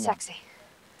blowing someone. sexy.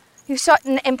 You saw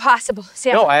impossible.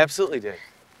 Sam, No, I absolutely did.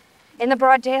 in the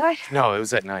broad daylight. No, it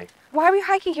was at night. Why are we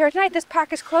hiking here at night? This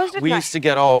park is closed at We night. used to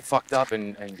get all fucked up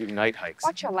and do night hikes.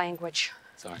 Watch your language.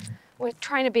 Sorry. We're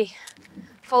trying to be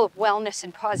full of wellness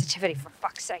and positivity, for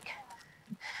fuck's sake.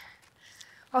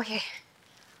 Okay.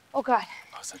 Oh, God.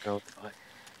 Oh, it's that girl with the butt.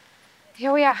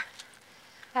 Here we are.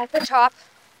 At the top.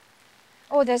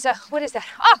 Oh, there's what is that?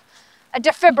 Oh, a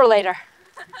defibrillator.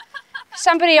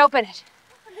 Somebody open it.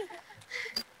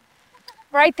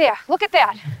 Right there. Look at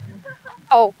that.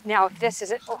 Oh, now this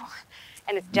is it. Oh,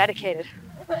 and it's dedicated.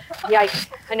 Yikes.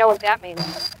 I know what that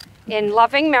means. In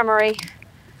loving memory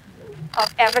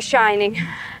of ever shining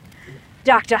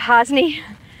Dr. Hasni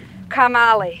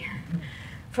Kamali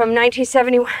from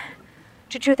 1971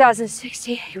 to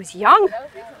 2016. He was young.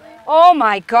 Oh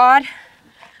my God.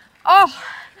 Oh,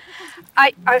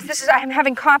 I'm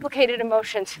having complicated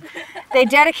emotions.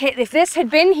 If this had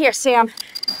been here, Sam,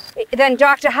 then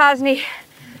Dr. Hasni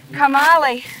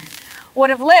Kamali would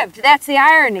have lived. That's the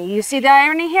irony. You see the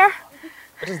irony here?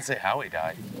 It doesn't say how he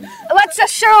died. Let's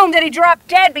assume that he dropped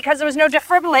dead because there was no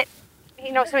defibrillate.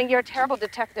 You know something? You're a terrible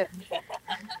detective.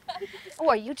 Oh,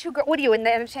 are you two? What are you in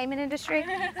the entertainment industry?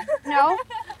 No?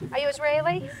 Are you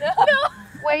Israeli? No.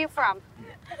 Where are you from?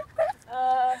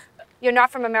 You're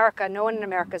not from America. No one in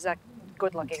America is that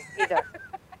good looking either.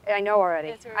 I know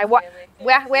already.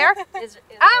 Where?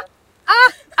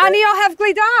 אני אוהב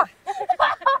גלידה.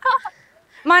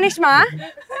 מה נשמע?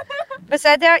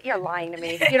 בסדר? You're lying to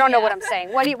me. You don't know what I'm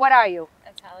saying. What are you?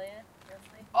 Italian.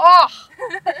 Oh!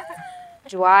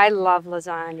 Do I love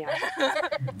lasagna?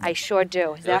 I sure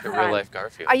do. Is You're that like a fun? real life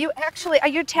Garfield. Are you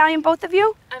Italian, both of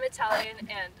you? I'm Italian and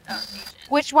Asian.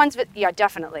 Which one's, yeah,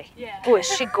 definitely. Yeah. Oh, is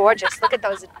she gorgeous? Look at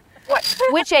those.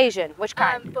 Which Asian? Which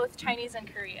kind? Both Chinese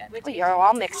and Korean. Well, you're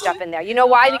all mixed up in there. You know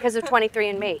why? Because of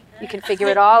 23andMe. You can figure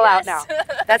it all out now.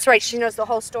 That's right. She knows the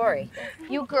whole story.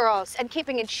 You girls, and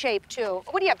keeping in shape too.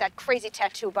 What do you have, that crazy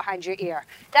tattoo behind your ear?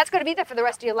 That's going to be there for the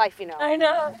rest of your life, you know. I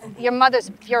know. Your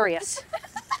mother's furious.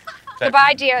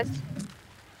 Goodbye, dears.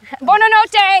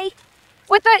 Buonanotte.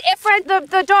 With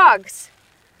the dogs.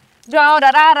 Da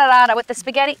da da da da with the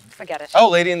spaghetti. Forget it. Oh,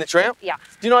 Lady and the Tramp? Yeah.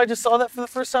 Do you know I just saw that for the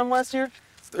first time last year?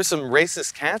 There's some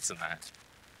racist cats in that.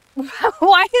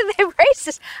 Why are they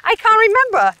racist? I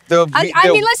can't remember. I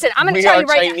mean, listen, I'm going to tell you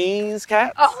right now. Chinese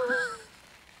cats? Oh.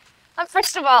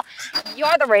 First of all,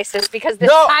 you're the racist because the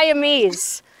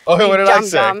Siamese. Oh, what did I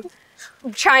say?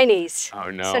 Chinese. Oh,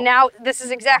 no. So now this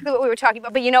is exactly what we were talking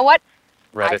about. But you know what?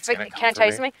 Reddit's Can I tell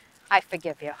you something? I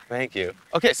forgive you. Thank you.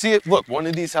 Okay, see, look, one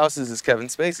of these houses is Kevin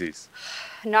Spacey's.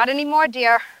 Not anymore,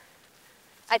 dear.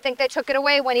 I think they took it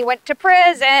away when he went to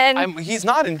prison. He's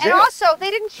not in jail. And also, they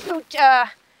didn't shoot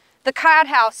the Card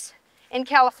House in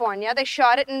California. They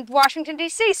shot it in Washington,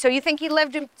 D.C. So you think he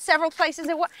lived in several places?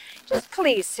 Just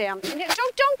please, Sam,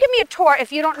 don't give me a tour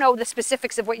if you don't know the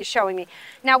specifics of what you're showing me.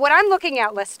 Now, what I'm looking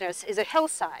at, listeners, is a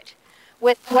hillside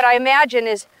with what I imagine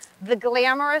is the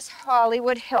glamorous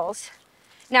Hollywood Hills.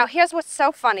 Now, here's what's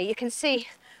so funny. You can see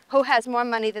who has more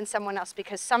money than someone else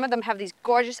because some of them have these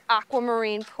gorgeous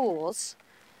aquamarine pools,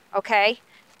 okay?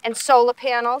 And solar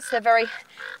panels. They're very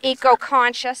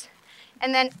eco-conscious.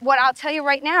 And then what I'll tell you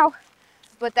right now,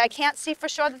 but I can't see for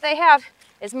sure that they have,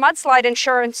 is mudslide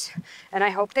insurance. And I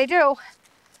hope they do.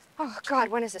 Oh, God,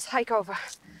 when is this hike over?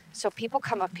 So people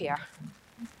come up here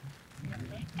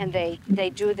and they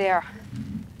do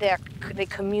they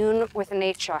commune with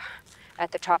nature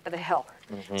at the top of the hill.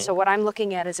 Mm-hmm. So what I'm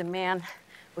looking at is a man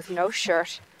with no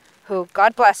shirt who,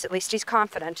 God bless, at least he's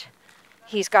confident.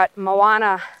 He's got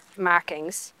Moana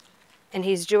markings and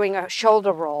he's doing a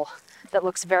shoulder roll that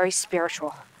looks very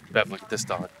spiritual. Bev, look at this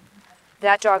dog.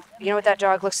 That dog, you know what that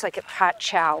dog looks like? A hot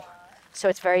chow. So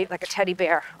it's very like a teddy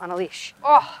bear on a leash.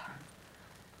 Oh,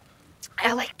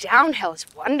 I like downhill.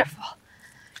 It's wonderful.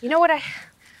 You know what? I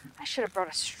should have brought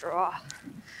a straw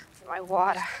for my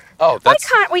water. Oh, why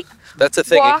can't we? That's a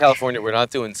thing walk? in California. We're not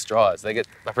doing straws.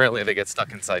 Apparently they get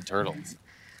stuck inside turtles.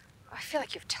 I feel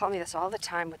like you've told me this all the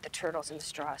time with the turtles and the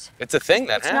straws. It's a thing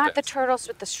that it's happens. Not the turtles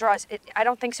with the straws. I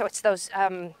don't think so. It's those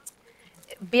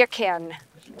beer can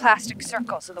plastic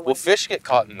circles of the ones. Well, fish get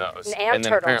caught in those. And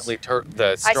then turtles. apparently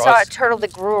the straws. I saw a turtle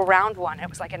that grew around one. It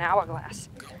was like an hourglass.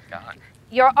 Oh, God.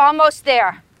 You're almost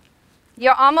there.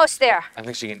 You're almost there. I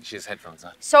think she has headphones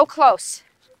on. So close.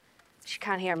 She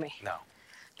can't hear me. No.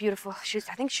 Beautiful.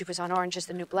 I think she was on Orange is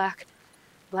the New Black.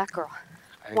 Black girl.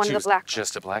 I think One she of the was black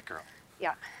just a black girl.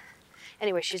 Yeah.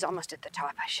 Anyway, she's almost at the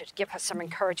top. I should give her some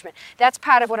encouragement. That's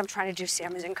part of what I'm trying to do,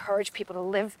 Sam, is encourage people to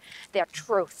live their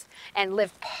truth and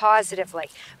live positively.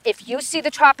 If you see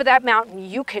the top of that mountain,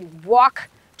 you can walk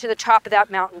to the top of that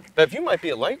mountain. Bev, you might be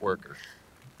a light worker.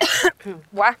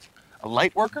 What? A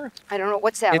light worker? I don't know.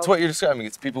 What's that? It's what you're describing.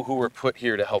 It's people who were put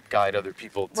here to help guide other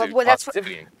people to that's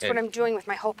positivity. That's what I'm doing with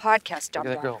my whole podcast, Look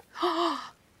at that girl.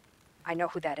 I know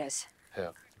who that is. Who?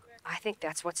 I think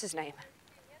that's, what's his name?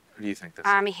 Who do you think this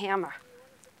Armie Hammer.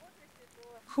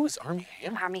 Who is Armie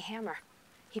Hammer? Armie Hammer.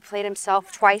 He played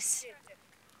himself twice.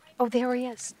 Oh, there he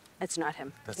is. That's not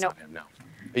him. That's not him, no.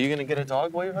 Are you going to get a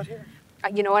dog while you're out here?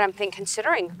 You know what, I'm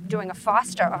considering doing a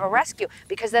foster or a rescue,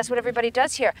 because that's what everybody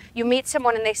does here. You meet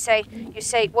someone and you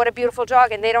say, what a beautiful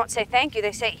dog, and they don't say thank you.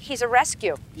 They say, he's a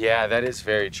rescue. Yeah, that is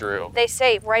very true. They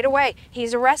say right away,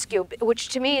 he's a rescue, which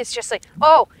to me is just like,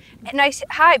 oh, nice,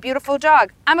 hi, beautiful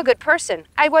dog. I'm a good person.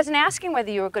 I wasn't asking whether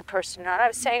you were a good person or not. I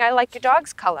was saying I like your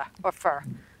dog's color or fur.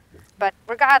 But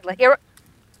regardless,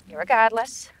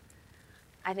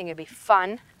 I think it'd be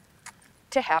fun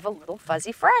to have a little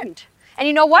fuzzy friend. And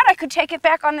you know what? I could take it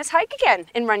back on this hike again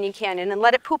in Runyon Canyon and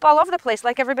let it poop all over the place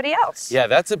like everybody else. Yeah,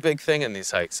 that's a big thing in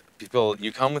these hikes. People,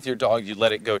 you come with your dog, you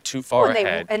let it go too far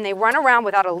ahead. And they run around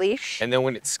without a leash. And then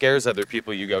when it scares other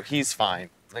people, you go, he's fine,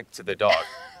 like to the dog.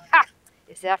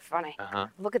 Is that funny? Uh-huh.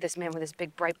 Look at this man with his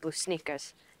big bright blue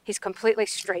sneakers. He's completely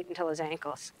straight until his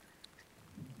ankles.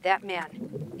 That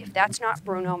man, if that's not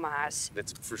Bruno Mars.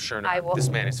 That's for sure not. This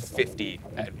man is 50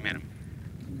 at minimum.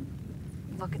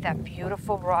 Look at that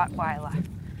beautiful Rottweiler.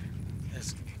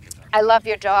 I love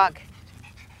your dog.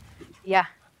 Yeah,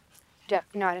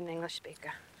 not an English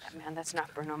speaker. Man, that's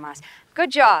not Bruno Mars.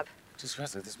 Good job. Just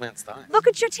rest like this man's dying. Look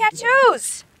at your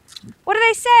tattoos. What do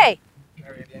they say?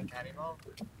 Caribbean cannibal.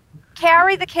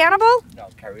 Carrie the cannibal? No,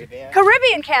 Caribbean.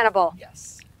 Caribbean cannibal.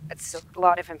 Yes. That's a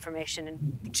lot of information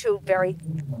and two very.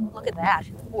 Look at that.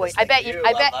 Boy, Yes, I bet thank you. you.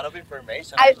 I bet. A lot of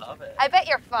information. I love it. I bet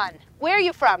you're fun. Where are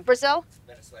you from? Brazil?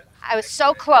 Venezuela. I was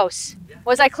so close.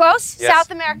 Was I close? Yes.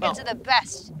 South Americans are the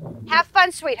best. Have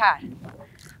fun, sweetheart.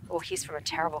 Oh, he's from a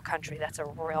terrible country. That's a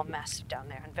real mess down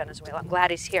there in Venezuela. I'm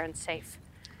glad he's here and safe.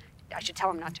 I should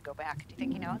tell him not to go back. Do you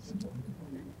think he knows?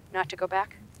 Not to go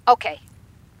back? Okay.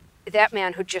 That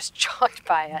man who just jogged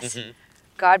by us,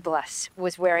 God bless,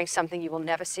 was wearing something you will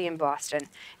never see in Boston.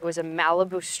 It was a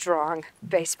Malibu Strong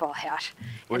baseball hat.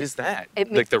 What is that?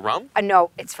 It Like the rum?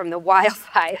 No, it's from the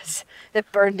wildfires that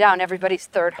burned down everybody's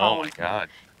third home Oh my God.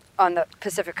 on the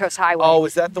Pacific Coast Highway. Oh,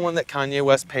 is that the one that Kanye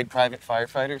West paid private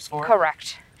firefighters for?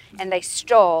 Correct. And they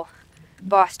stole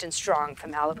Boston Strong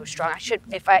from Malibu Strong. I should,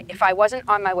 if I wasn't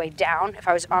on my way down, if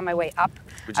I was on my way up,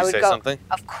 Would I you would say go. something?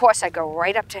 Of course, I'd go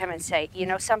right up to him and say, you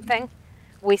know something,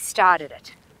 we started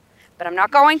it, but I'm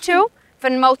not going to for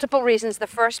multiple reasons. The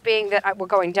first being that we're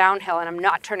going downhill, and I'm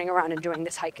not turning around and doing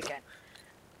this hike again,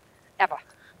 ever.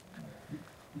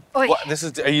 Oy. What, this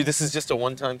is just a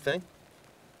one-time thing?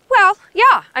 Well,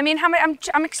 yeah. I mean,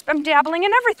 I'm dabbling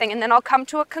in everything, and then I'll come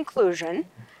to a conclusion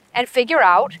and figure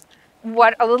out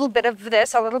what a little bit of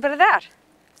this, a little bit of that.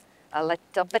 A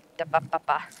little bit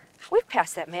of We've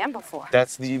passed that man before.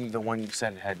 That's the one you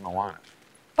said had Moana.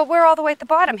 But we're all the way at the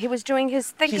bottom. He was doing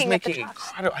his thinking He's at making the top.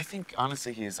 incredible. I think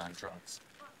honestly he is on drugs.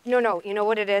 No. You know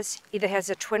what it is? Either has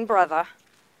a twin brother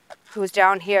who's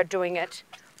down here doing it,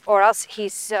 or else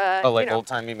he's.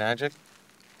 Old-timey magic.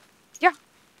 Yeah.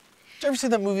 Did you ever see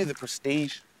that movie, The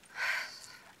Prestige?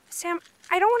 Sam,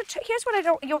 I don't want to. Here's what I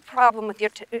don't. Your problem with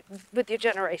your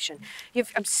generation.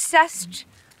 You've obsessed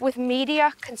with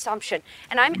media consumption,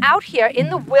 and I'm out here in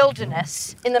the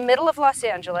wilderness, in the middle of Los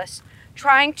Angeles,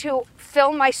 trying to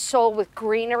fill my soul with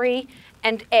greenery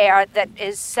and air that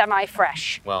is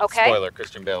semi-fresh. Well, okay? spoiler: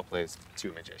 Christian Bale plays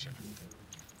two magicians.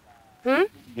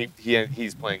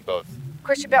 He's playing both.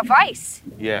 Christian Bale, Vice.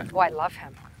 Yeah. Oh, I love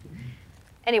him.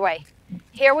 Anyway,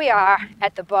 here we are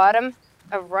at the bottom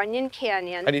of Runyon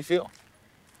Canyon. How do you feel?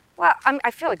 Well, I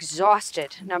feel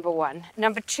exhausted, number one.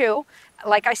 Number two,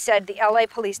 like I said, the LA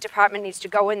Police Department needs to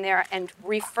go in there and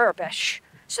refurbish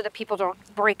so that people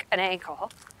don't break an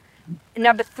ankle.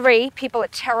 Number three, people are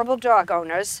terrible dog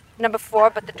owners. Number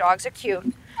four, but the dogs are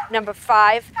cute. Number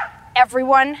five,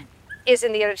 everyone is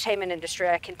in the entertainment industry,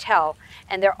 I can tell,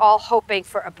 and they're all hoping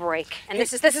for a break. And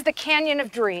this is the canyon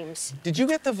of dreams. Did you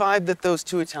get the vibe that those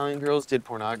two Italian girls did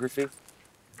pornography?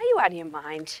 Are you out of your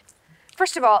mind?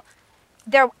 First of all,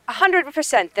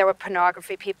 100% there were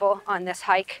pornography people on this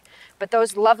hike, but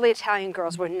those lovely Italian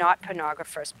girls were not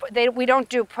pornographers. We don't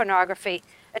do pornography.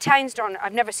 Italians don't.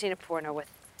 I've never seen a porno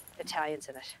with Italians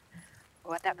in it.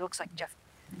 What that looks like Jeff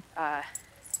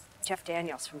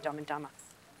Daniels from Dumb and Dumber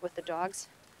with the dogs.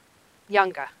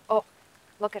 Younger. Oh,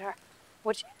 look at her.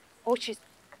 She's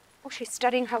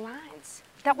studying her lines.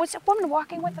 That was a woman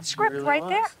walking with a script really right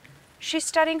was. there. She's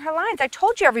studying her lines. I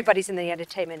told you everybody's in the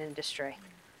entertainment industry.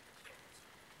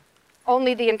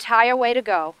 Only the entire way to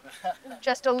go.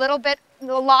 Just a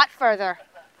lot further.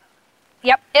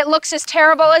 Yep, it looks as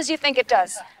terrible as you think it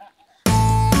does.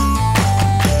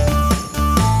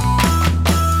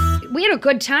 We had a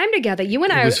good time together. You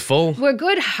and I was full. We're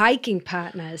good hiking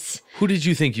partners. Who did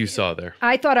you think you saw there?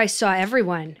 I thought I saw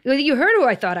everyone. You heard who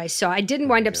I thought I saw. I didn't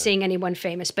wind up seeing anyone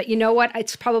famous, but you know what?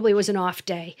 It probably was an off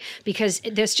day because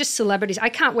there's just celebrities. I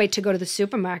can't wait to go to the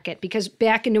supermarket because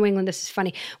back in New England, this is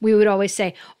funny, we would always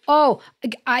say,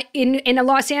 in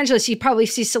Los Angeles, you probably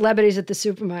see celebrities at the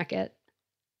supermarket.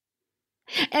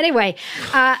 Anyway,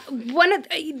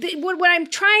 what I'm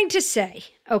trying to say,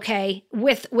 okay,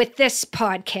 with this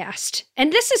podcast,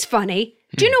 and this is funny.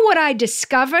 Do you know what I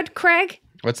discovered, Craig?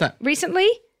 What's that? Recently?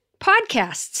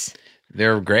 Podcasts.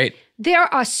 They're great.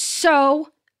 There are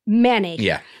so many.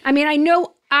 Yeah. I mean, I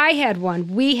know I had one.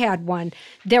 We had one.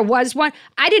 There was one.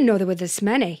 I didn't know there were this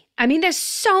many. I mean, there's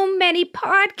so many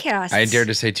podcasts. I dare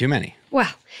to say too many. Well,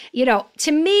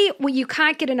 to me, you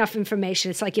can't get enough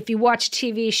information. It's like if you watch a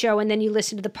TV show and then you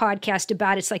listen to the podcast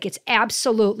about it, it's like it's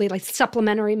absolutely like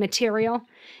supplementary material.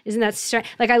 Isn't that strange?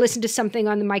 Like I listened to something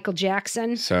on the Michael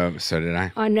Jackson. So did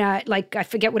I. On I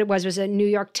forget what it was. It was a New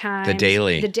York Times. The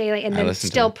Daily, and then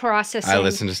Still Processing. I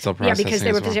listened to Still Processing. Yeah, because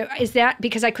they were. Well. Is that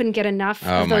because I couldn't get enough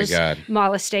of those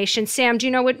molestations? Sam, do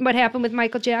you know what happened with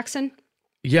Michael Jackson?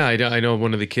 Yeah, I know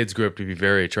one of the kids grew up to be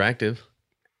very attractive.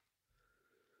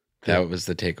 That was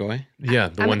the takeaway? Yeah,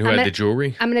 the one who had the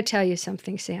jewelry. I'm going to tell you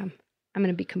something, Sam. I'm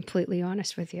going to be completely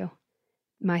honest with you.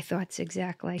 My thoughts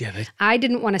exactly. Yeah, I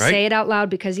didn't want to right? say it out loud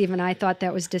because even I thought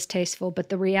that was distasteful. But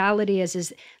the reality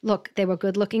is look, they were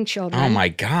good-looking children. Oh my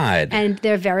God! And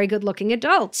they're very good-looking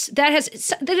adults. That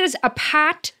is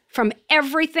apart from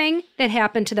everything that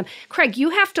happened to them. Craig, you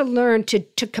have to learn to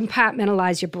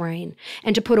compartmentalize your brain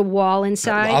and to put a wall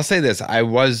inside. I'll say this: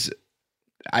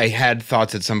 I had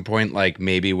thoughts at some point like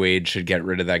maybe Wade should get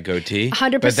rid of that goatee.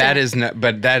 100%.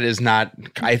 But that is not,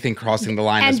 I think, crossing the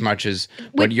line as much as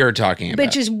what you're talking about.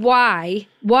 Which is why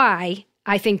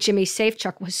I think Jimmy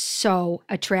Safechuck was so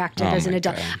attractive as an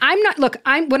adult.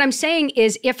 God. What I'm saying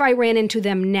is if I ran into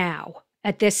them now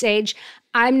at this age,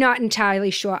 I'm not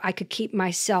entirely sure I could keep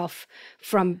myself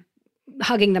from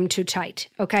hugging them too tight.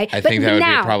 Okay. I think that would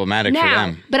be problematic for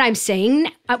them. But I'm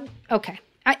saying, okay.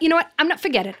 You know what?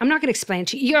 Forget it. I'm not going to explain it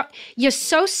to you. You're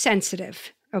so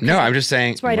sensitive. Okay? No, I'm just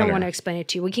saying. That's why I don't want to explain it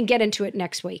to you. We can get into it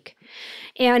next week.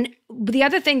 And the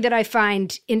other thing that I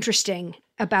find interesting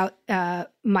about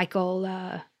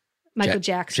Michael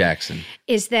Jackson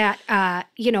is that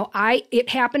it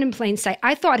happened in plain sight.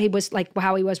 I thought he was like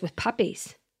how he was with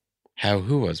puppies.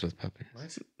 Who was with puppies?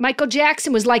 Michael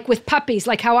Jackson was like with puppies,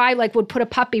 like how I would put a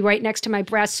puppy right next to my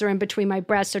breasts or in between my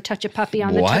breasts or touch a puppy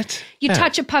on the What? You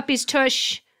touch a puppy's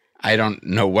tush. I don't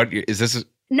know is this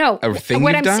No. a thing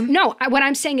you've done? No, what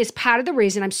I'm saying is part of the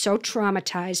reason I'm so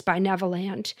traumatized by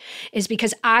Neverland is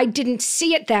because I didn't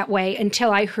see it that way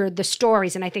until I heard the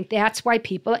stories. And I think that's why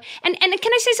people, and can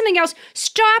I say something else?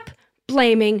 Stop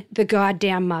blaming the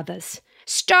goddamn mothers.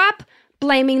 Stop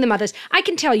blaming the mothers. I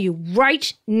can tell you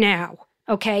right now,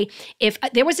 okay, if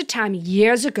there was a time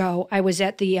years ago, I was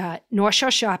at the North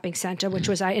Shore Shopping Center, which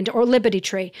was or Liberty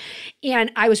Tree,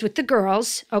 and I was with the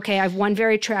girls. Okay, I have one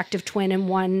very attractive twin and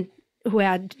one who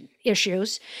had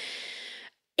issues.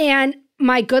 And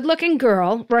my good-looking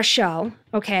girl, Rochelle,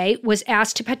 okay, was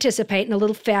asked to participate in a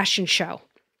little fashion show.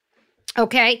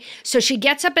 Okay, so she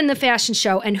gets up in the fashion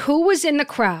show, and who was in the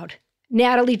crowd?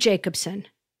 Natalie Jacobson.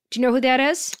 Do you know who that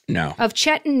is? No. Of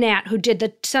Chet and Nat, who did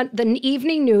the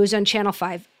evening news on Channel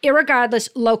 5. Irregardless,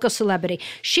 local celebrity.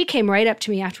 She came right up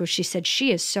to me afterwards. She said,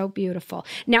 she is so beautiful.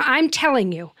 Now, I'm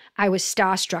telling you, I was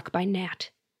starstruck by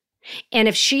Nat. And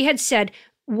if she had said,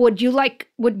 would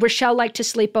Rochelle like to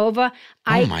sleep over?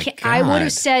 I would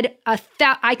have said,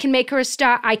 I can make her a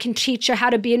star. I can teach her how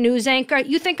to be a news anchor.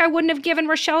 You think I wouldn't have given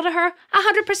Rochelle to her? 100%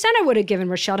 I would have given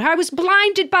Rochelle to her. I was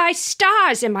blinded by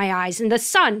stars in my eyes and the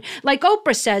sun. Like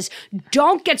Oprah says,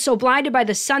 don't get so blinded by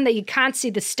the sun that you can't see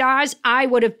the stars. I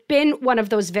would have been one of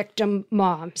those victim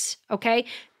moms, okay?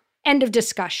 End of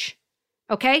discussion.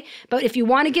 Okay? But if you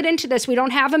want to get into this, we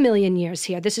don't have a million years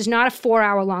here. This is not a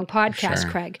 4-hour-long podcast, Sure.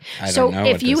 Craig. I So don't know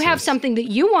if what you this have is. something that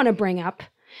you want to bring up,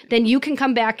 then you can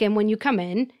come back in when you come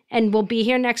in, and we'll be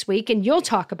here next week, and you'll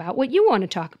talk about what you want to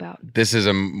talk about. This is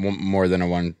more than a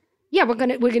one. Yeah, we're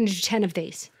gonna do 10 of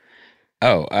these.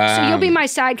 Oh. So you'll be my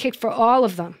sidekick for all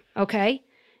of them, okay?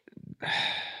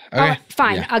 Okay.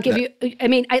 Fine. Yeah. I'll give you. I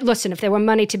mean, listen. If there were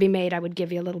money to be made, I would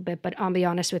give you a little bit. But I'll be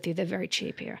honest with you, they're very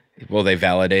cheap here. Will they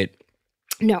validate?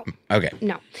 No. Okay.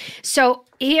 No. So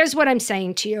here's what I'm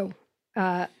saying to you,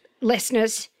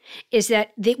 listeners, is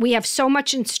that we have so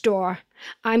much in store.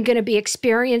 I'm going to be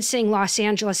experiencing Los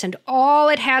Angeles and all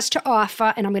it has to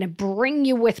offer, and I'm going to bring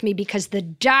you with me because the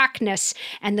darkness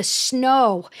and the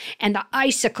snow and the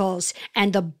icicles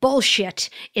and the bullshit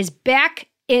is back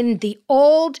in the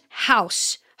old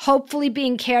house, hopefully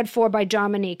being cared for by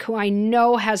Dominique, who I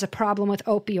know has a problem with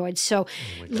opioids. So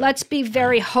let's be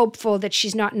very hopeful that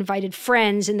she's not invited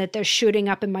friends and that they're shooting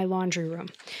up in my laundry room.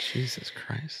 Jesus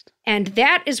Christ. And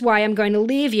that is why I'm going to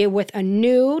leave you with a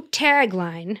new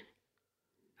tagline.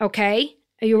 Okay?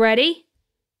 Are you ready?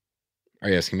 Are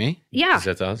you asking me? Yeah. Is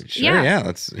that us? Sure. Yeah.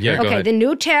 Let's. Yeah, go Okay, ahead. the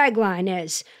new tagline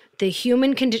is the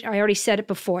human condition. I already said it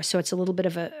before, so it's a little bit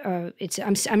of a.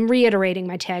 I'm reiterating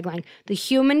my tagline. The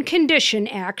human condition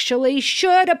actually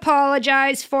should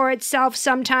apologize for itself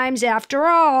sometimes. After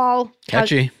all,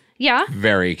 Catchy. Yeah.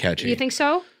 Very catchy. You think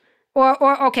so?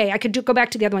 Or okay, I could go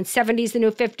back to the other one. 70s, the new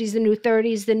 50s, the new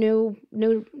 30s, the new.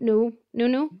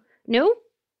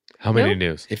 How many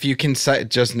news? If you can,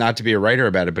 just not to be a writer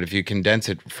about it, but if you condense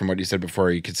it from what you said before,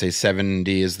 you could say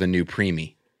 70 is the new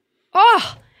preemie.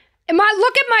 Oh,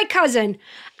 look at my cousin.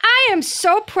 I am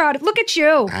so proud. Look at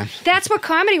you. That's what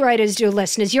comedy writers do,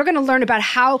 listeners. You're going to learn about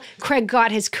how Craig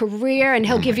got his career, and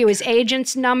he'll give you his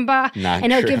agent's number,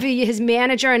 and he'll give you his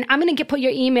manager. And I'm going to put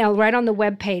your email right on the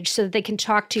webpage so that they can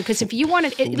talk to you. Because if you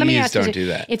want to, let me ask you, don't do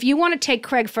that. If you want to take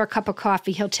Craig for a cup of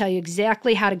coffee, he'll tell you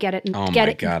exactly how to get it and Oh get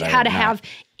my it, God, I how would to not. have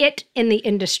it in the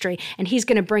industry. And he's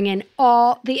going to bring in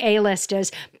all the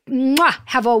A-listers. Mwah!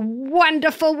 Have a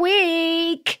wonderful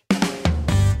week.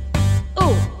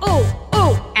 Ooh, ooh,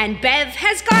 ooh. And Bev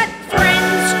has got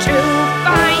friends to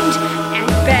find. And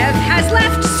Bev has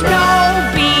left snow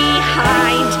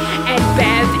behind. And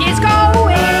Bev is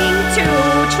going to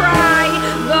try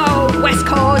the West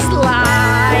Coast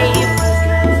Live.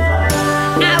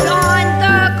 Out on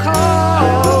the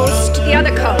coast, the other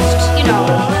coast, you know,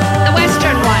 the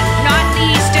western one, not the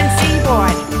eastern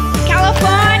seaboard.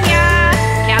 California,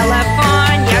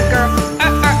 California girl,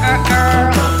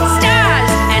 stars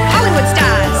and Hollywood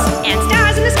stars and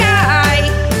stars in the sky.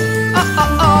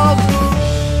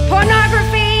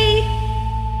 Pornography.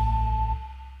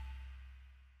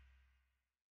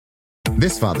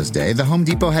 This Father's Day, the Home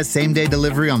Depot has same-day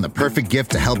delivery on the perfect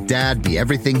gift to help Dad be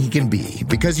everything he can be.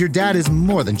 Because your dad is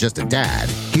more than just a dad.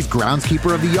 He's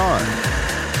groundskeeper of the yard,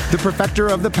 the perfecter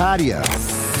of the patio,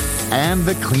 and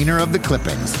the cleaner of the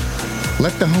clippings.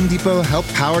 Let the Home Depot help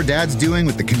power Dad's doing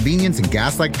with the convenience and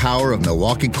gas-like power of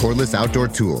Milwaukee cordless outdoor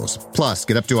tools. Plus,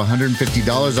 get up to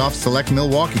 $150 off select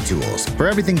Milwaukee tools. For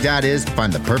everything Dad is,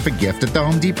 find the perfect gift at the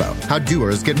Home Depot. How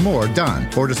doers get more done.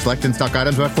 Order select and stock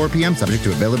items by 4 p.m. subject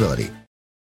to availability.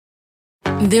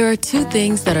 There are two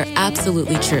things that are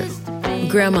absolutely true.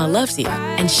 Grandma loves you,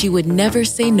 and she would never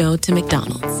say no to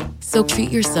McDonald's. So treat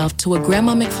yourself to a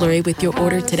Grandma McFlurry with your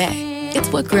order today. It's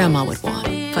what Grandma would want.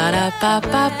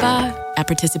 Ba-da-ba-ba-ba. At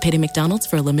participating McDonald's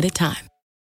for a limited time.